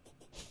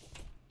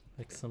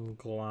 Make some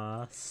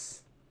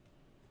glass.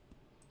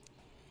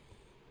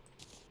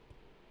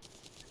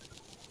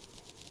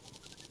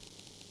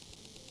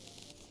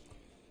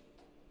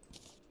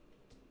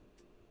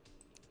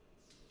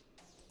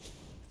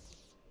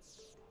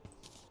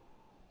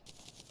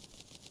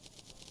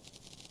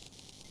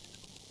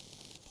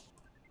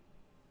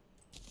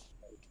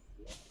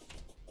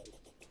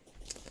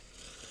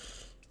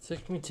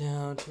 Take me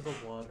down to the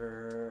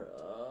water.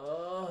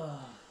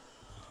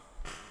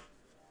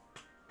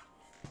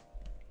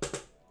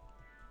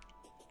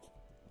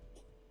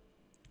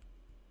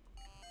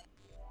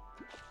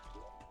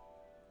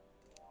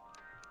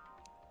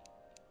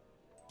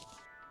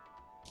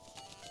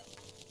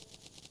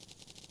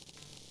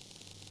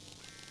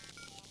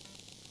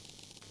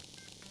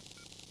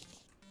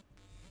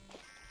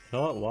 You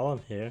know what, while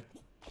I'm here,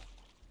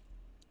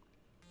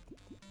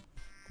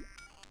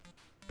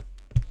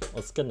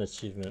 let's get an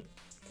achievement.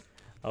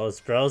 I was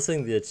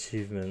browsing the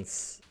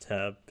achievements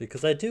tab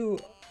because I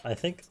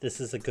think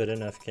this is a good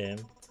enough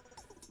game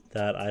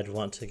that I'd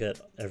want to get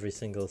every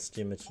single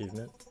Steam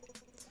achievement.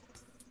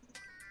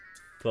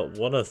 But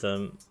one of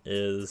them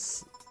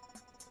is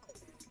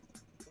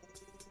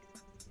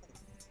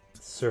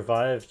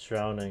survive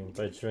drowning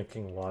by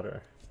drinking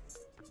water.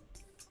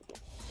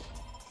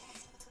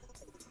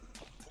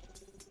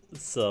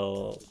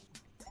 So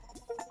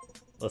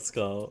let's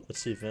go,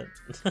 achievement.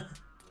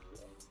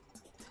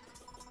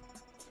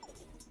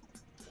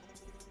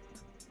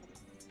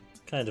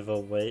 Kind of a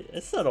waste.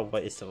 It's not a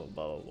waste of a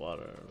bottle of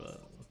water,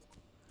 but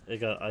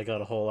I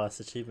got a whole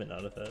ass achievement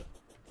out of it.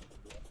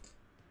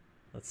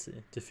 Let's see.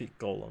 Defeat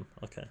golem.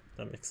 Okay,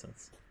 that makes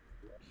sense.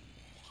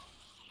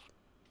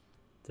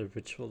 The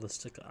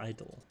ritualistic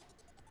idol.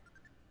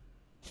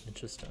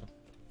 Interesting.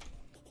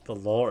 The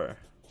lore.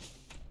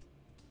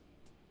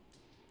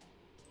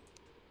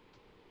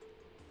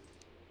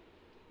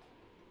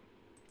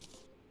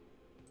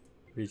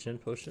 Regen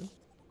potion.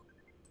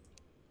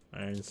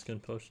 Iron skin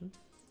potion.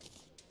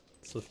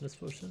 Swiftness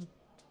potion.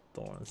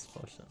 Thorns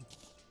potion.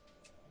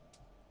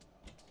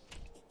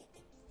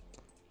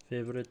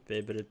 Favorite.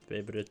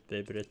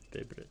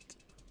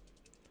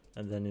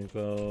 And then you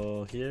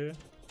go here.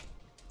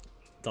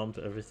 Dump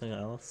everything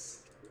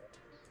else.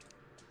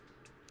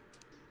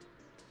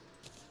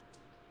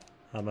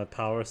 Have my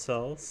power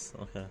cells.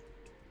 Okay.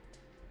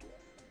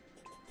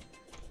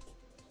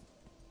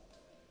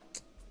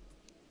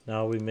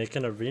 Now we make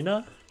an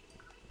arena.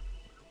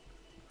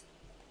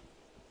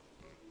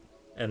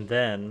 And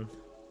then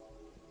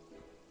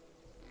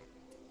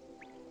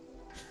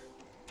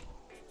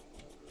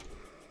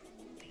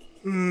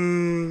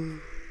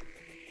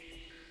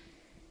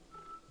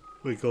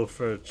we go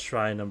for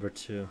try number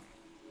 2.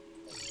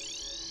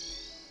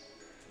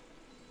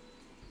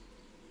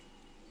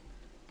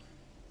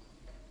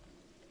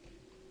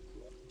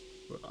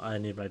 I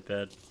need my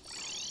bed.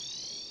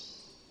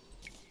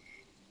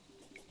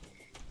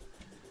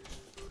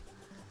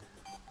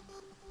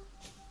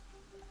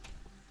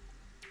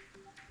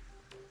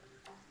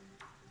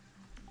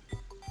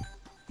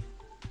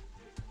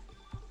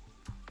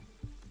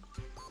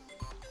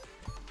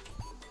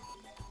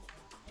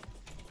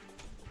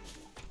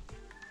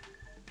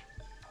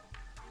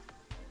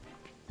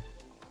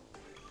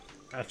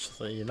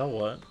 Actually, you know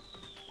what?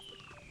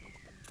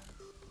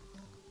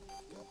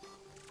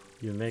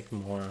 You make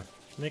more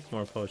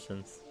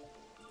potions.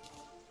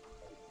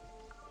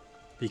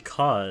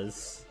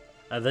 Because,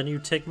 and then you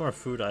take more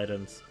food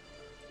items.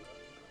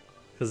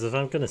 Because if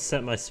I'm gonna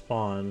set my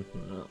spawn,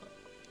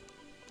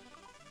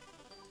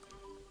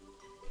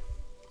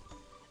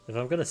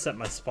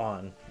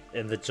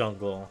 in the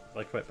jungle,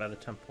 like right by the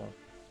temple,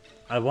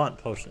 I want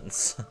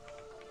potions.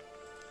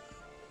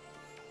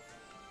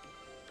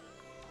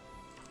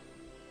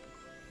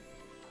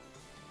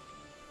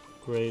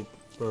 Grape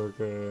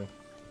burger.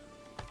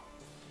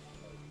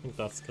 I think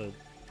that's good.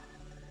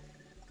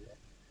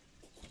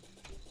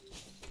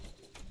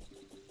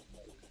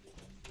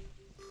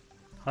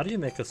 How do you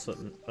make a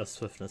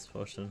swiftness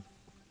potion?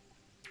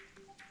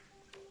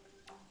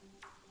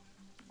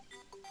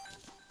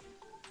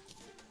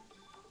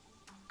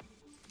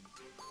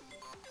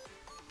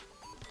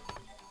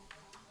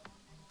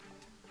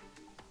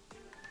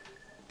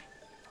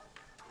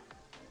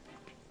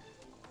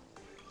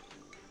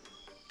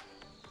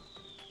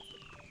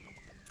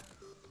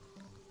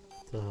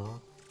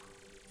 So,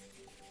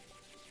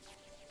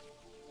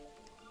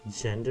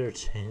 gender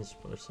change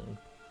potion.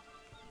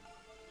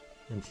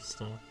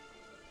 Interesting.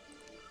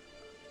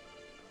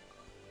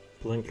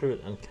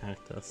 Blinkroot and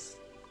cactus.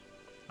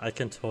 I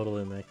can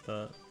totally make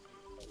that.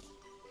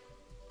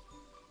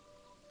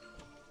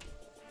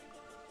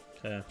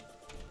 Okay.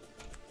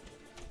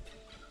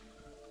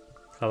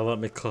 Gotta let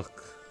me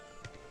cook.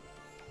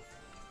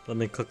 Let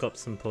me cook up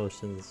some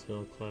potions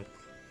real quick.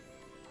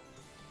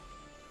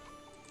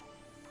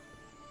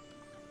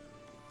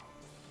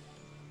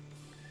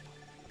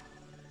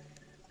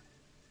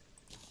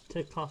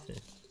 Take coffee.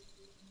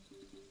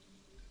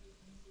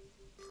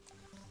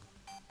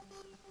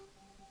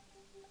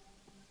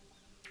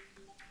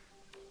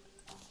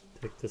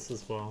 Take this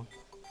as well.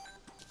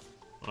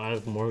 I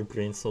have more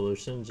green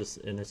solution just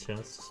in a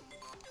chest,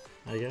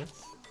 I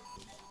guess.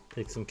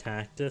 Take some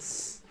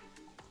cactus.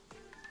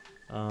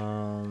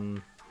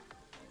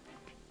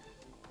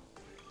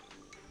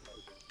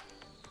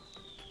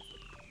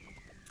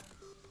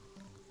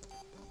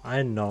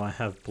 I know I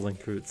have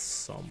Blinkroot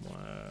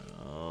somewhere.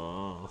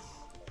 Oh.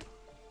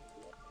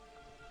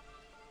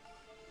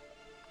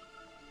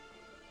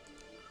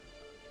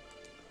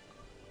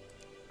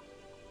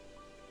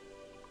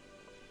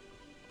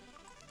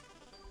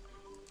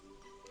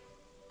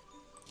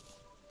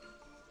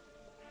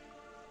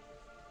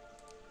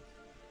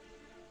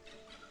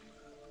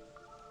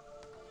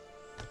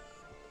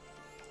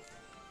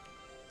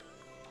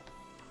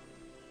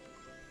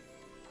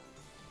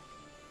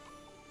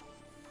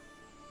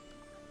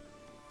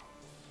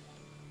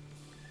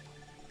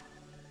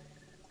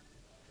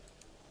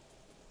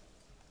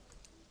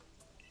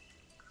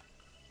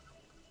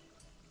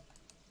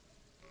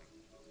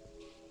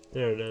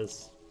 There it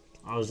is.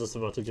 I was just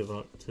about to give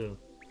up too.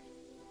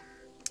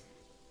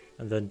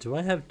 And then do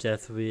I have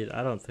Deathweed?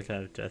 I don't think I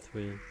have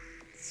Deathweed.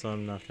 So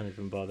I'm not gonna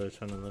even bother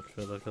trying to look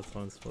for like a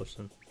Thorns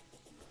potion.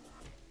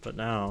 But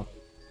now,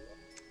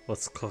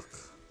 let's cook.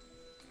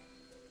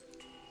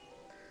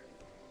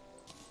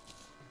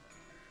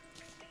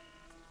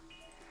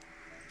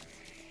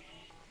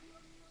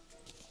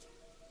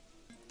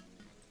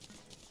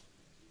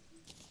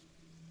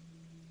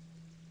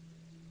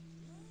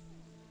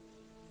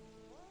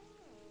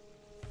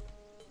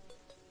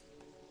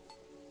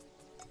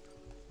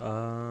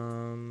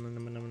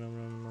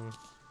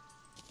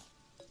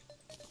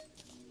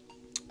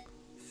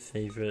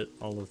 Favorite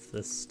all of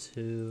this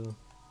too.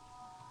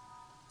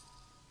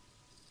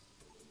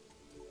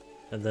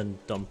 And then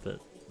dump it.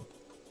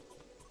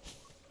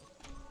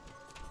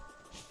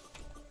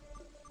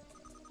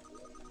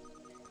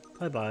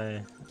 Bye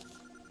bye.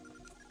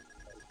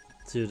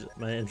 Dude,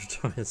 my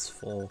inventory is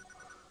full.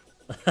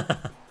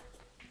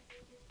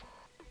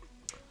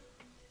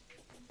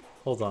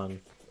 Hold on.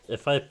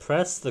 If I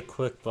press the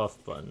quick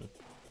buff button,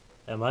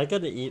 am I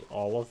gonna eat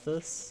all of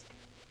this?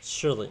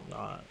 Surely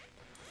not.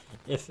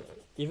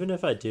 Even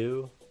if I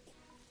do,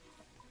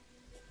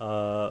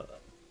 I'll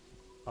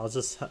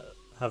just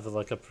have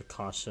like a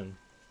precaution.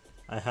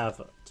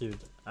 Dude,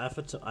 I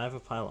have a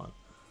pylon.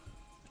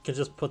 I can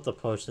just put the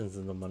potions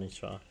in the money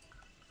trough.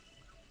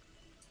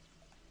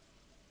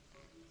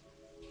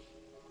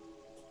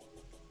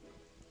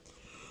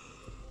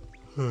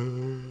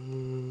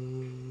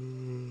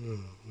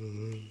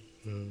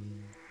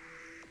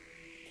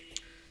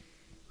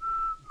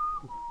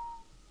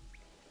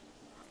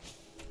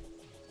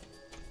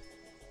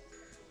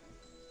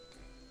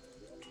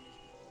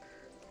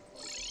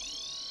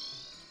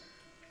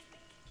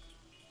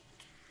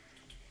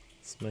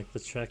 Let's make the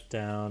trek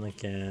down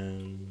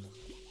again.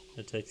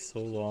 It takes so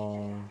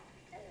long.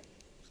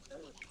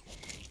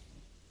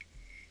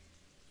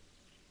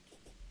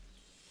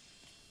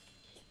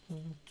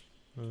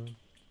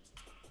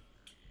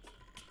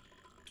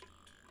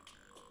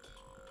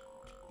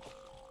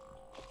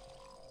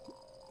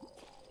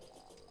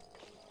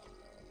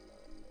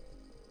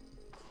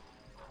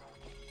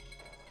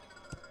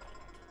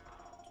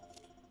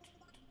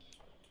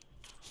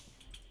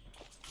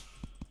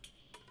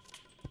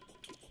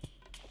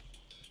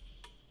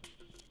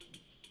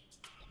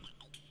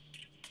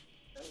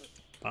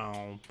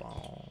 Bow,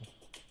 bow.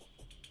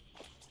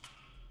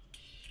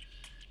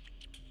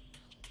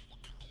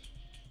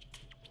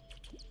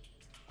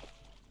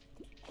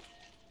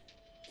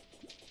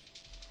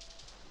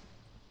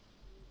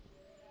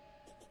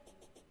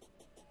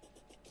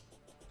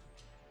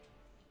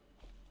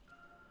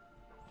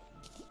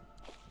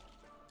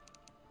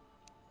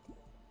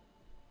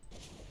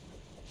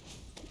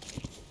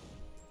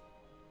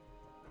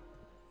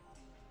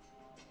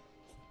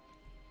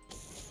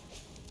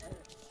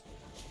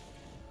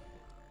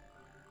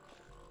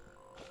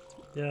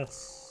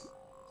 Yes.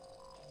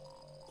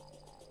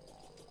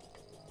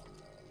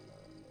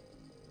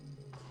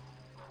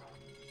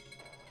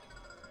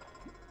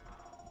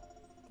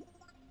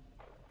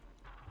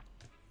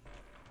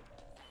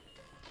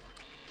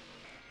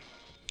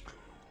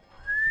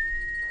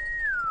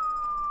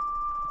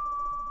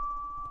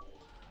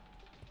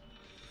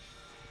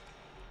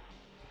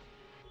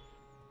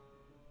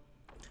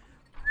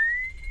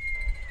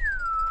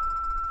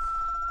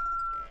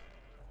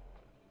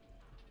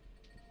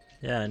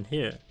 Yeah, and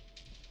here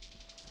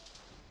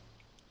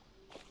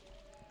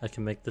I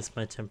can make this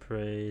my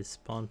temporary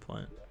spawn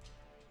point.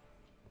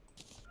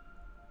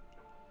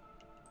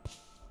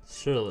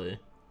 Surely.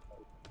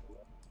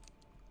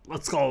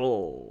 Let's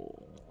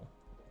go!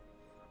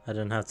 I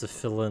didn't have to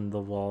fill in the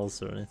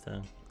walls or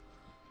anything.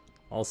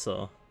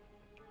 Also,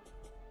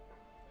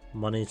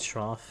 money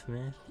trough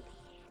me.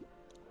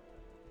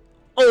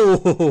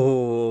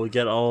 Oh,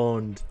 get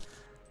owned,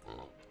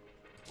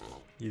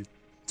 you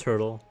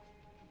turtle.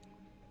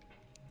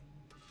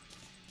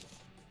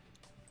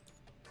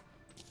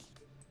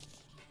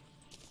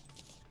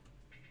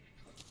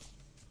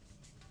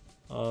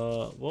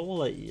 What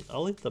will I eat?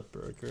 I'll eat the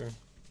burger,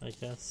 I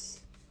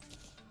guess.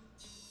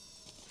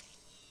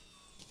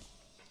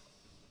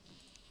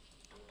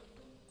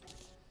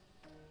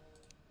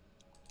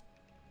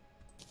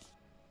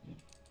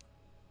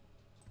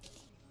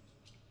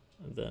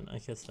 And then I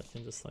guess I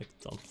can just like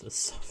dump this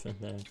stuff in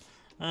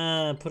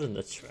there. Put it in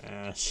the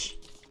trash.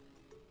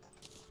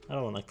 I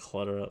don't want to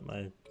clutter up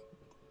my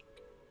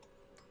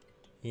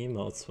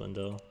emotes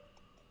window.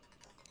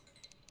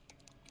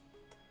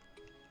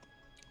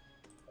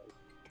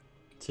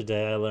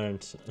 Today I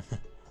learned.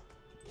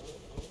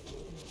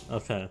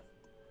 Okay.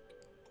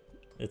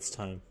 It's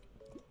time.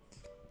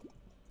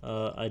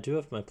 I do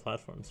have my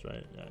platforms,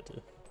 right? Yeah, I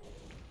do.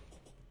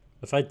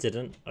 If I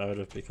didn't, I would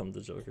have become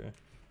the Joker.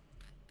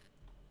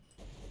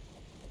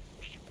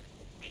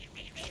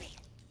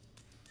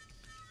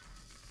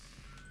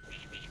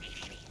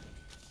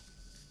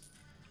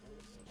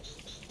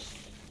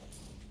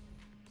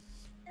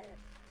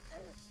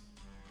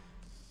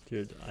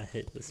 Dude, I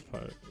hate this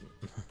part.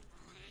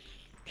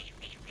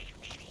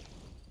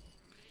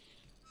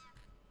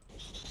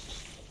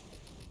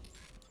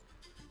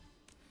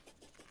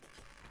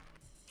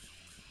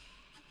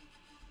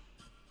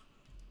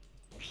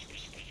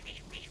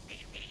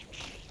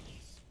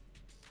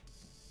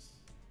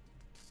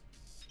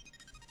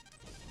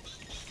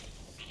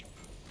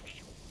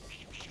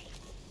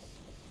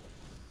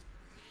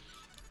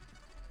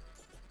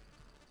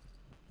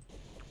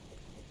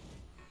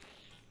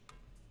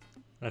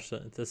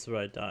 Actually, this is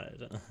where I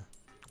died.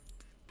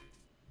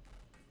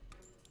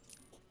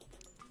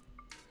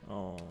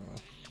 Oh,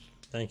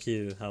 thank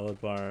you, Howard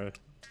Bar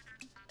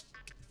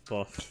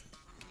buff.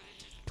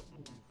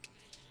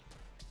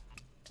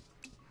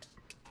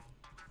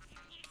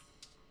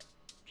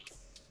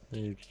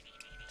 You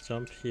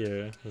jump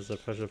here, there's a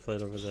pressure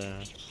plate over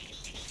there.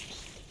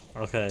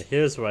 Okay,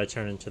 here's where I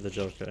turn into the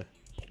Joker.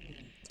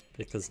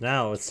 Because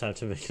now it's time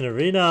to make an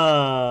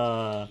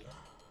arena!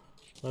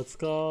 Let's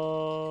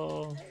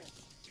go!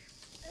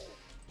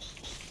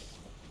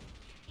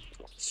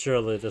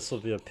 Surely this will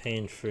be a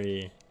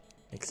pain-free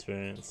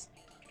experience.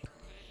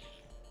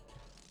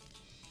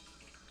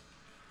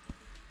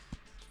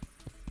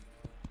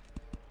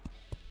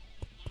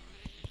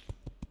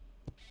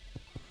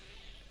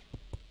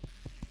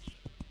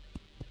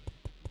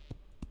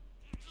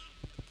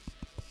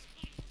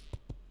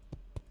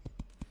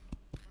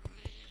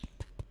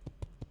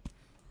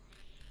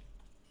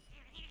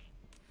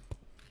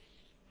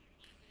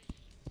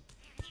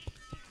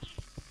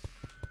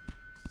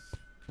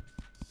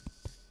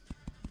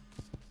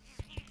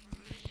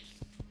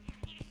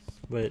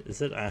 Wait,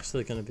 is it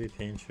actually gonna be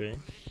pain-free?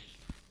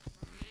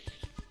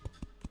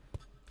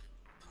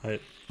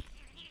 Alright.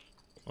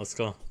 Let's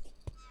go.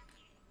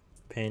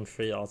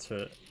 Pain-free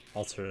alter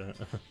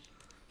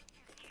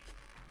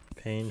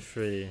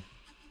pain-free.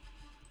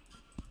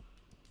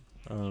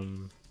 But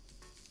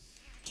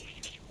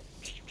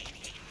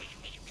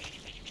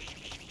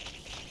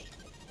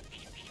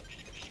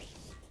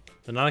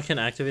now I can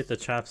activate the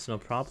traps, no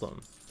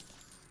problem.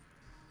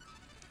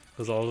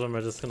 Because all of them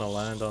are just gonna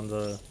land on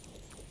the...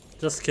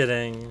 Just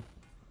kidding.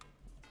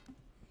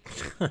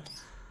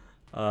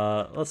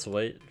 Let's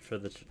wait for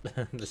the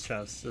the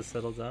traps to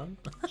settle down.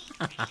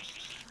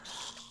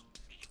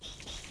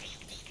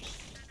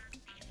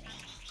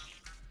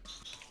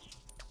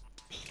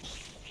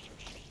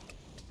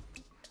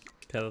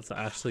 Okay, let's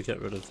actually get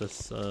rid of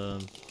this.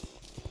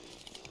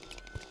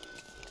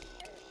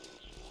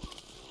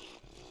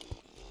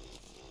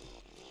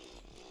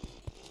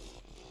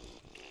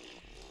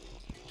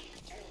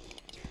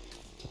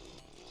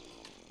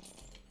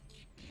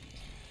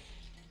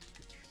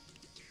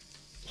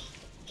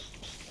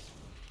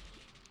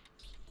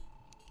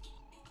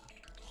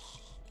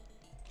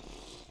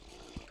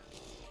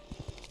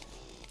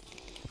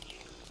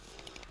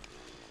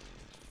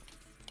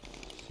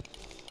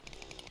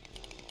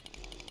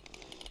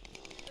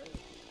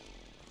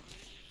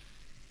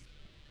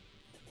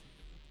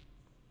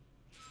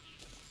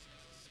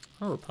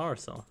 Oh, power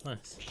cell,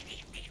 nice.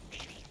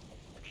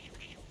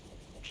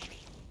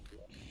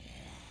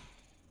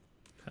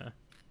 Okay.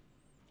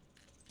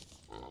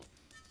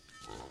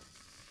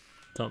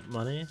 Dump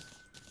money.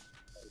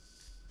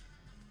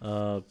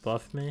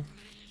 Buff me.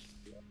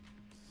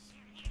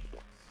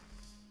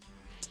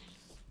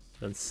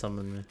 Then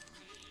summon me.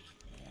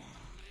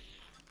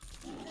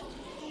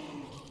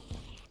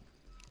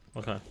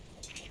 Okay.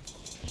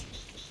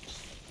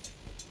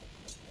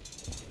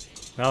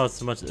 Now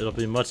it'll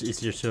be much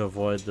easier to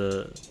avoid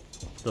the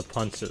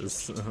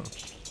punches.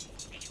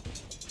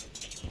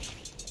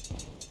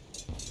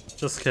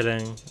 Just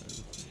kidding.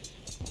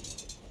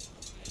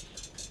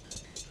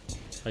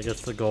 I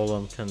guess the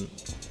golem can...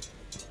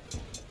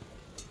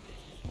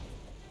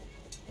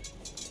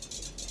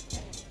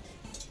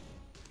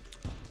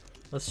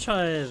 Let's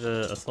try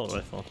the assault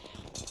rifle.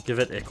 Give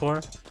it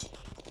Ichor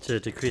to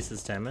decrease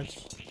its damage.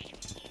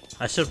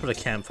 I should put a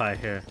campfire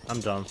here. I'm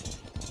dumb.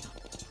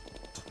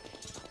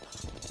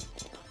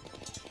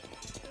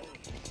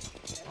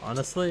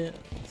 Honestly,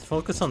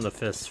 focus on the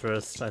fist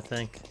first, I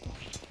think.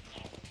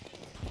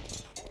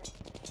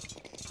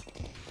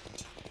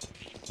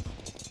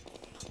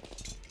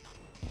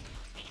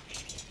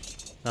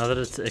 Now that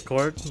it's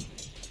Ichor,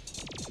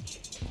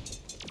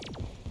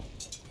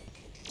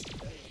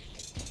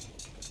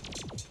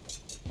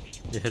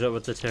 you hit it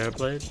with the Terra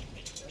Blade.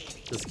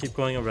 Just keep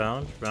going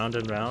around, round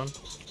and round.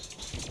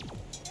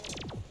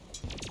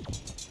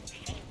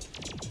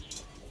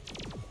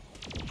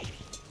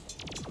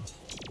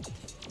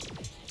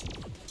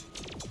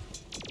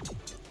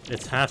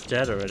 It's half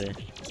dead already.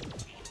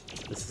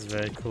 This is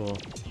very cool.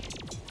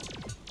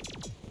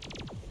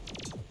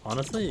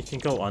 Honestly, you can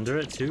go under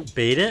it too.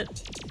 Bait it?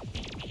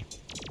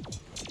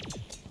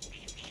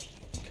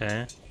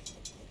 Okay.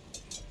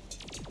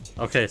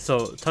 Okay,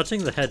 so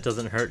touching the head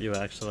doesn't hurt you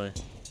actually.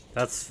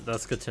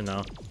 That's good to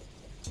know.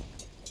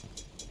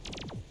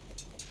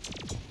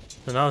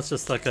 So now it's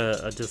just like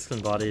a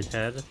disembodied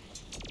head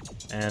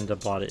and a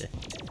body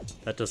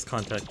that does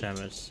contact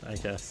damage, I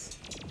guess.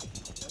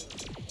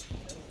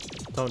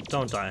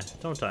 Don't die.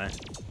 Don't die.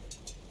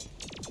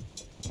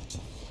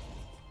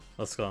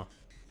 Let's go.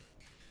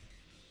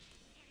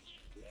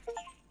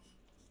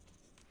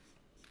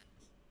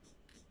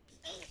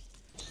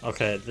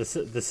 Okay, this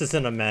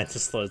isn't a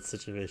Mantis Lord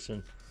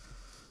situation.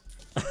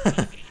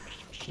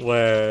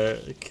 Where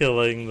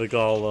killing the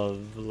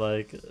golem,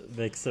 like,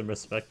 makes him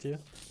respect you.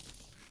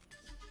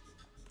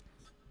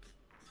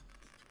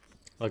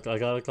 Look, I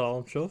got a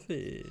golem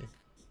trophy.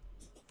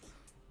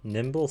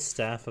 Nimble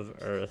Staff of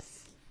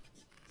Earth.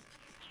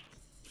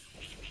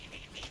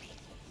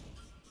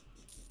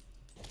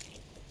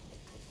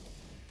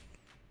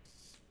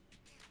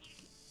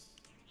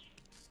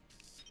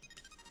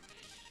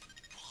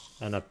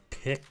 And a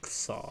pick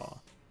saw.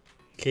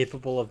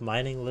 Capable of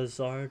mining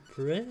lizard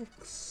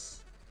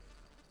bricks.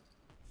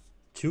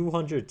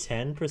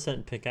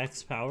 210%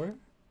 pickaxe power?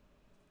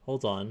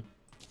 Hold on.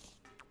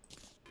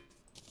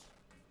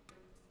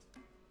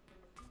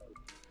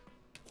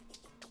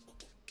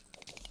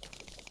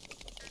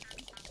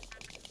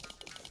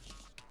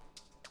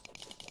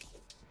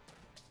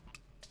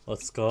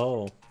 Let's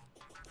go.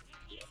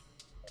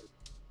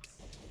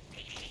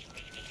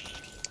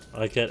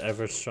 I get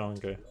ever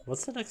stronger.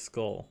 What's the next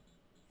goal?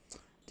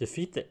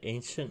 Defeat the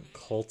ancient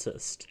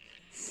cultist,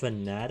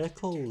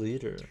 fanatical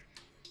leader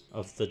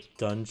of the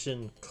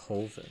dungeon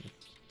coven.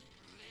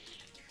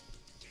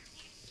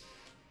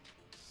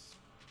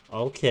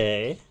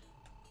 Okay.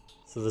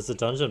 So there's a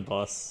dungeon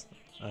boss,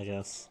 I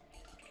guess.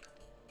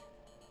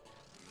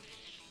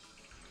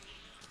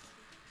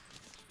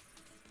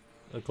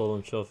 A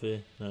golem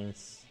trophy,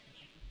 nice.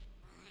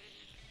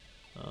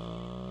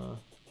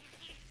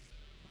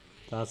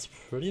 That's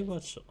pretty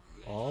much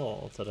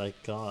all that I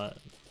got.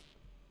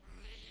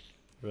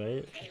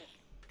 Right?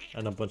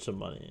 And a bunch of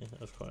money,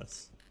 of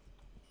course.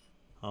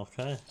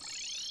 Okay.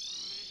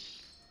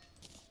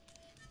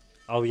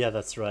 Oh yeah,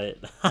 that's right.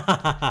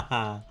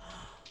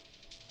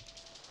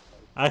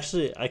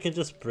 Actually, I can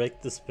just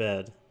break this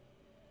bed.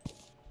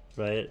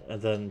 Right?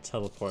 And then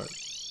teleport.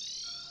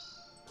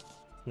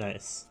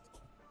 Nice.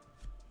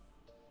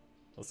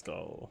 Let's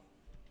go.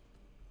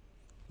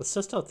 Let's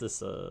test out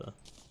this,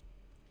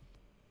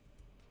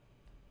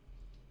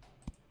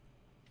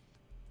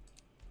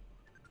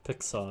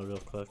 pick saw real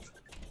quick.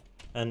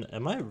 And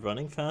am I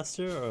running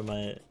faster or am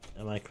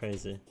I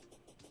crazy?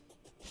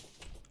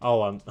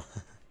 Oh, I'm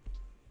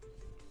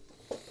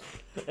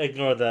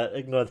ignore that,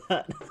 ignore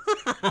that.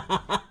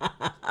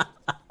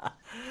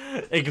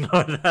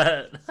 Ignore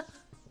that.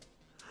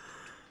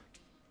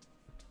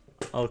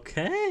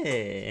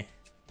 Okay.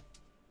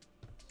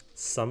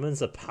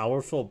 Summons a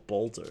powerful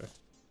boulder.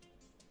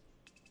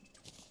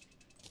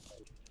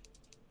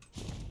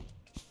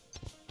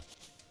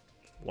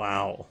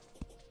 Wow.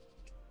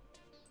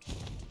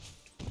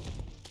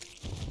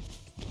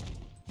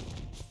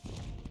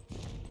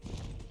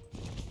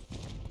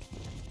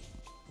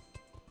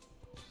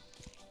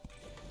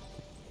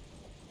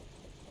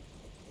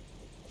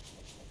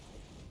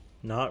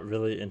 Not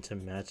really into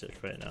magic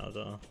right now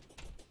though.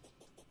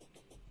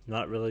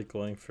 Not really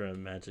going for a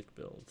magic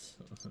build,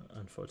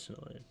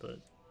 unfortunately, but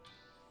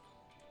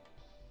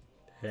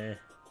hey.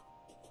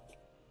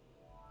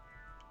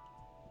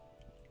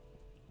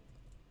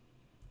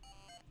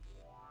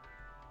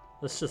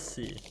 Let's just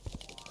see.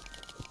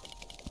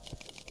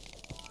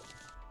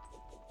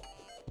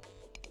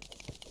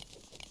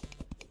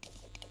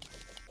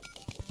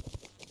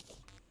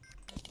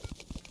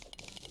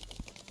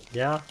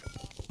 Yeah,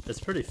 it's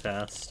pretty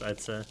fast, I'd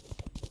say.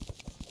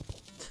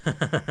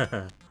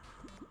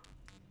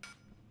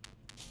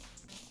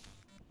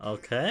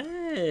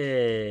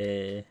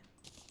 Okay.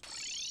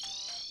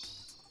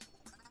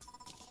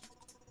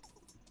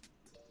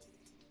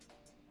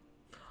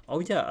 Oh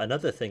yeah,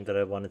 another thing that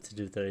I wanted to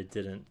do that I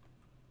didn't.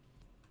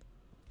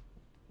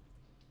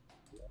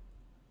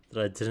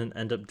 That I didn't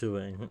end up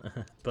doing,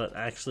 but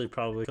actually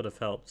probably could have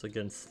helped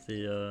against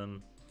the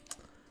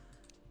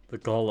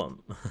golem.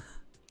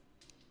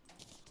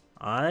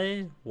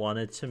 I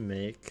wanted to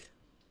make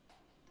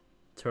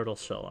turtle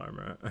shell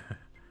armor.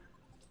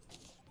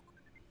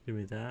 Give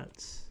me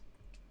that.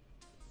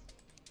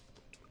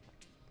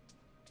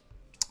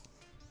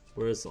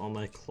 Where's all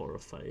my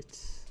chlorophyte?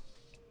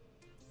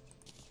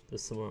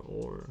 There's some more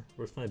ore.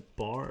 Where's my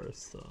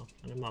bars though?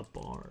 I need my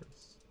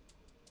bars.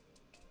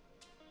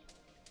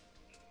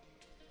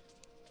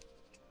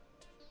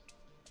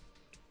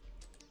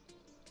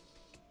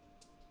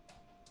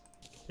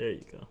 There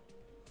you go.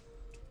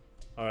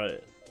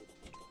 Alright.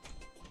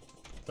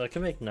 So I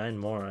can make 9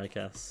 more, I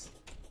guess.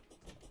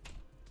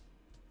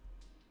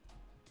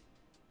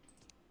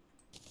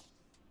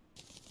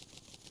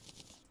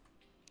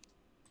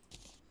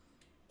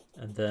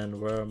 And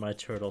then where are my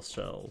turtle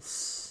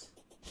shells?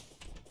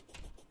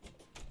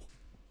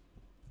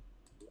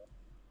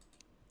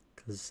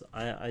 Because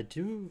I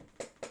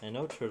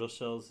know turtle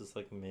shells is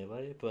like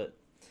melee, but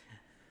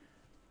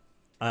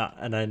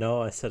and I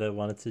know I said I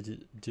wanted to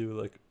do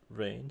like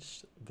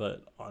ranged,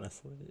 but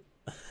honestly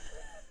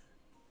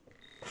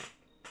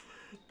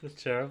the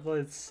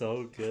Terrablade's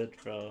so good,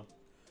 bro.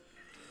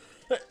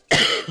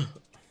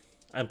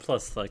 And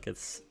plus like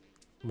it's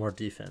more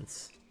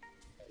defense.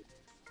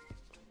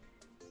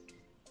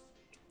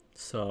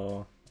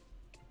 So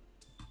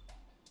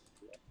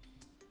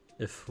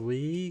if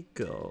we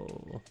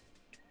go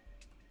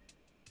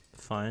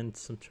find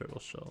some turtle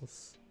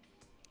shells.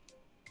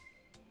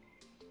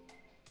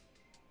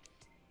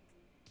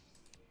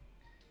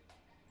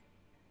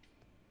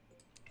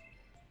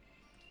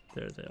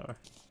 There they are.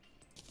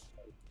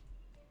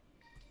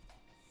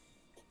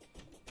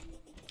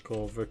 Go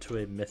over to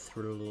a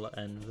mithril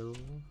anvil.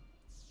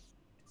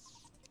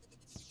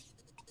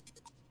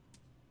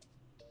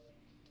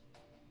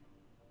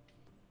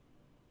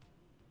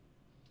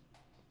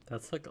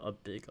 That's like a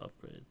big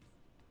upgrade.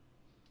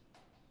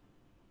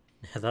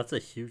 Yeah, that's a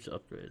huge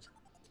upgrade.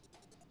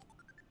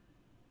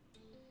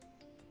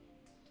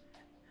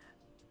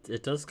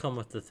 It does come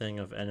with the thing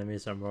of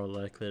enemies are more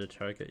likely to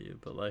target you,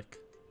 but like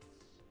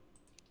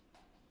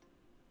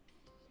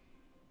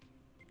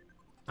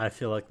I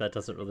feel like that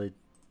doesn't really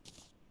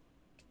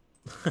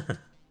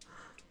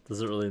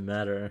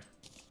matter.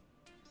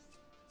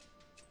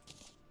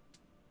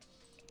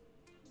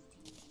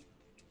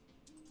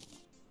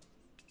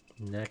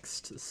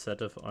 Next set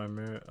of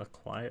armor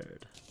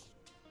acquired.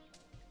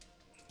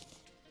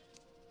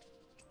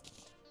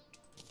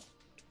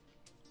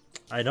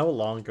 I no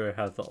longer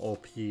have the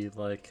OP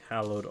like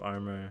hallowed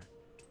armor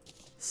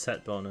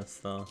set bonus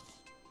though.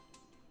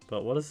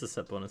 But what is the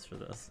set bonus for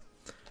this?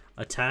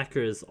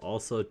 Attackers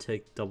also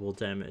take double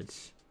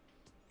damage.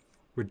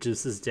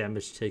 Reduces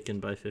damage taken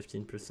by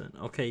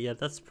 15%. Okay, yeah,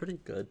 that's pretty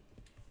good.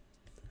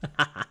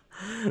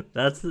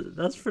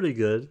 that's pretty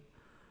good.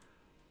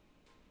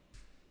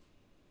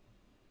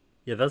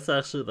 Yeah, that's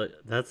actually like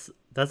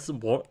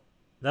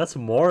that's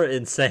more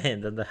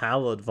insane than the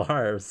Hallowed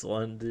Vars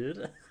one,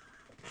 dude.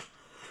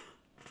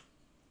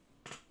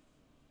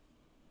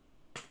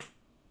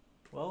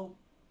 Well,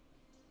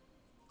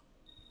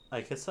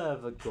 I guess I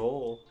have a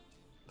goal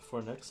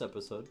for next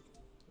episode.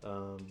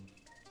 To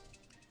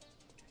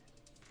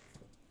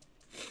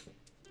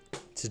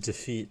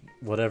defeat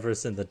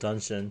whatever's in the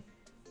dungeon.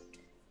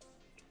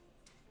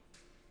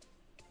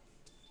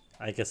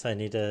 I guess I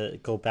need to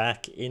go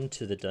back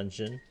into the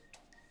dungeon.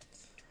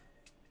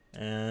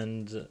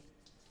 And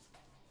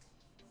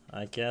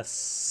I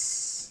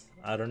guess,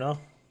 I don't know.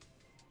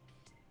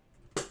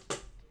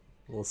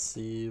 We'll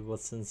see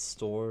what's in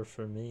store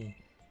for me.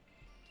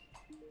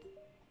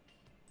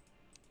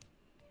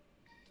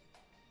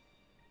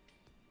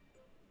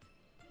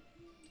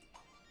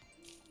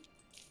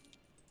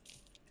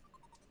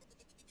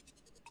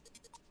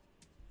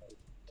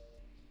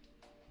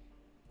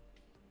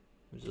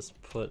 Just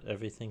put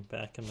everything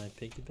back in my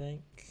piggy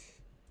bank.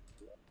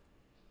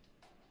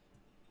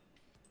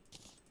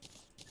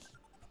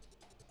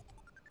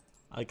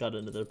 I got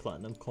another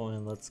platinum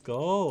coin, let's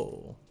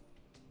go!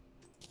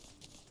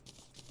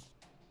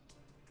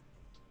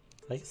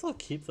 I guess I'll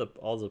keep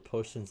all the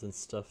potions and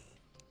stuff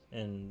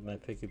in my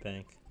piggy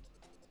bank,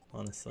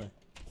 honestly.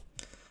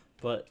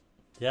 But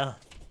yeah,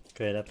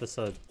 great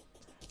episode.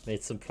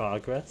 Made some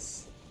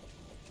progress.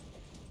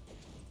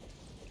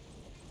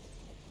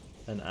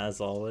 And as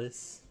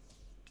always,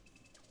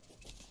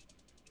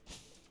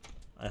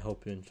 I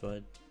hope you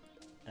enjoyed,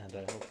 and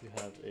I hope you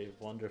have a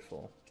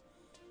wonderful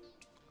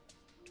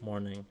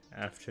morning,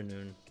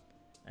 afternoon,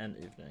 and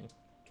evening.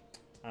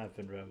 I've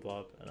been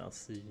Ramblob, and I'll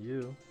see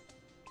you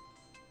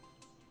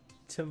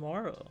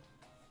tomorrow.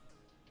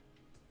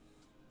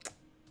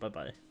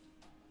 Bye-bye.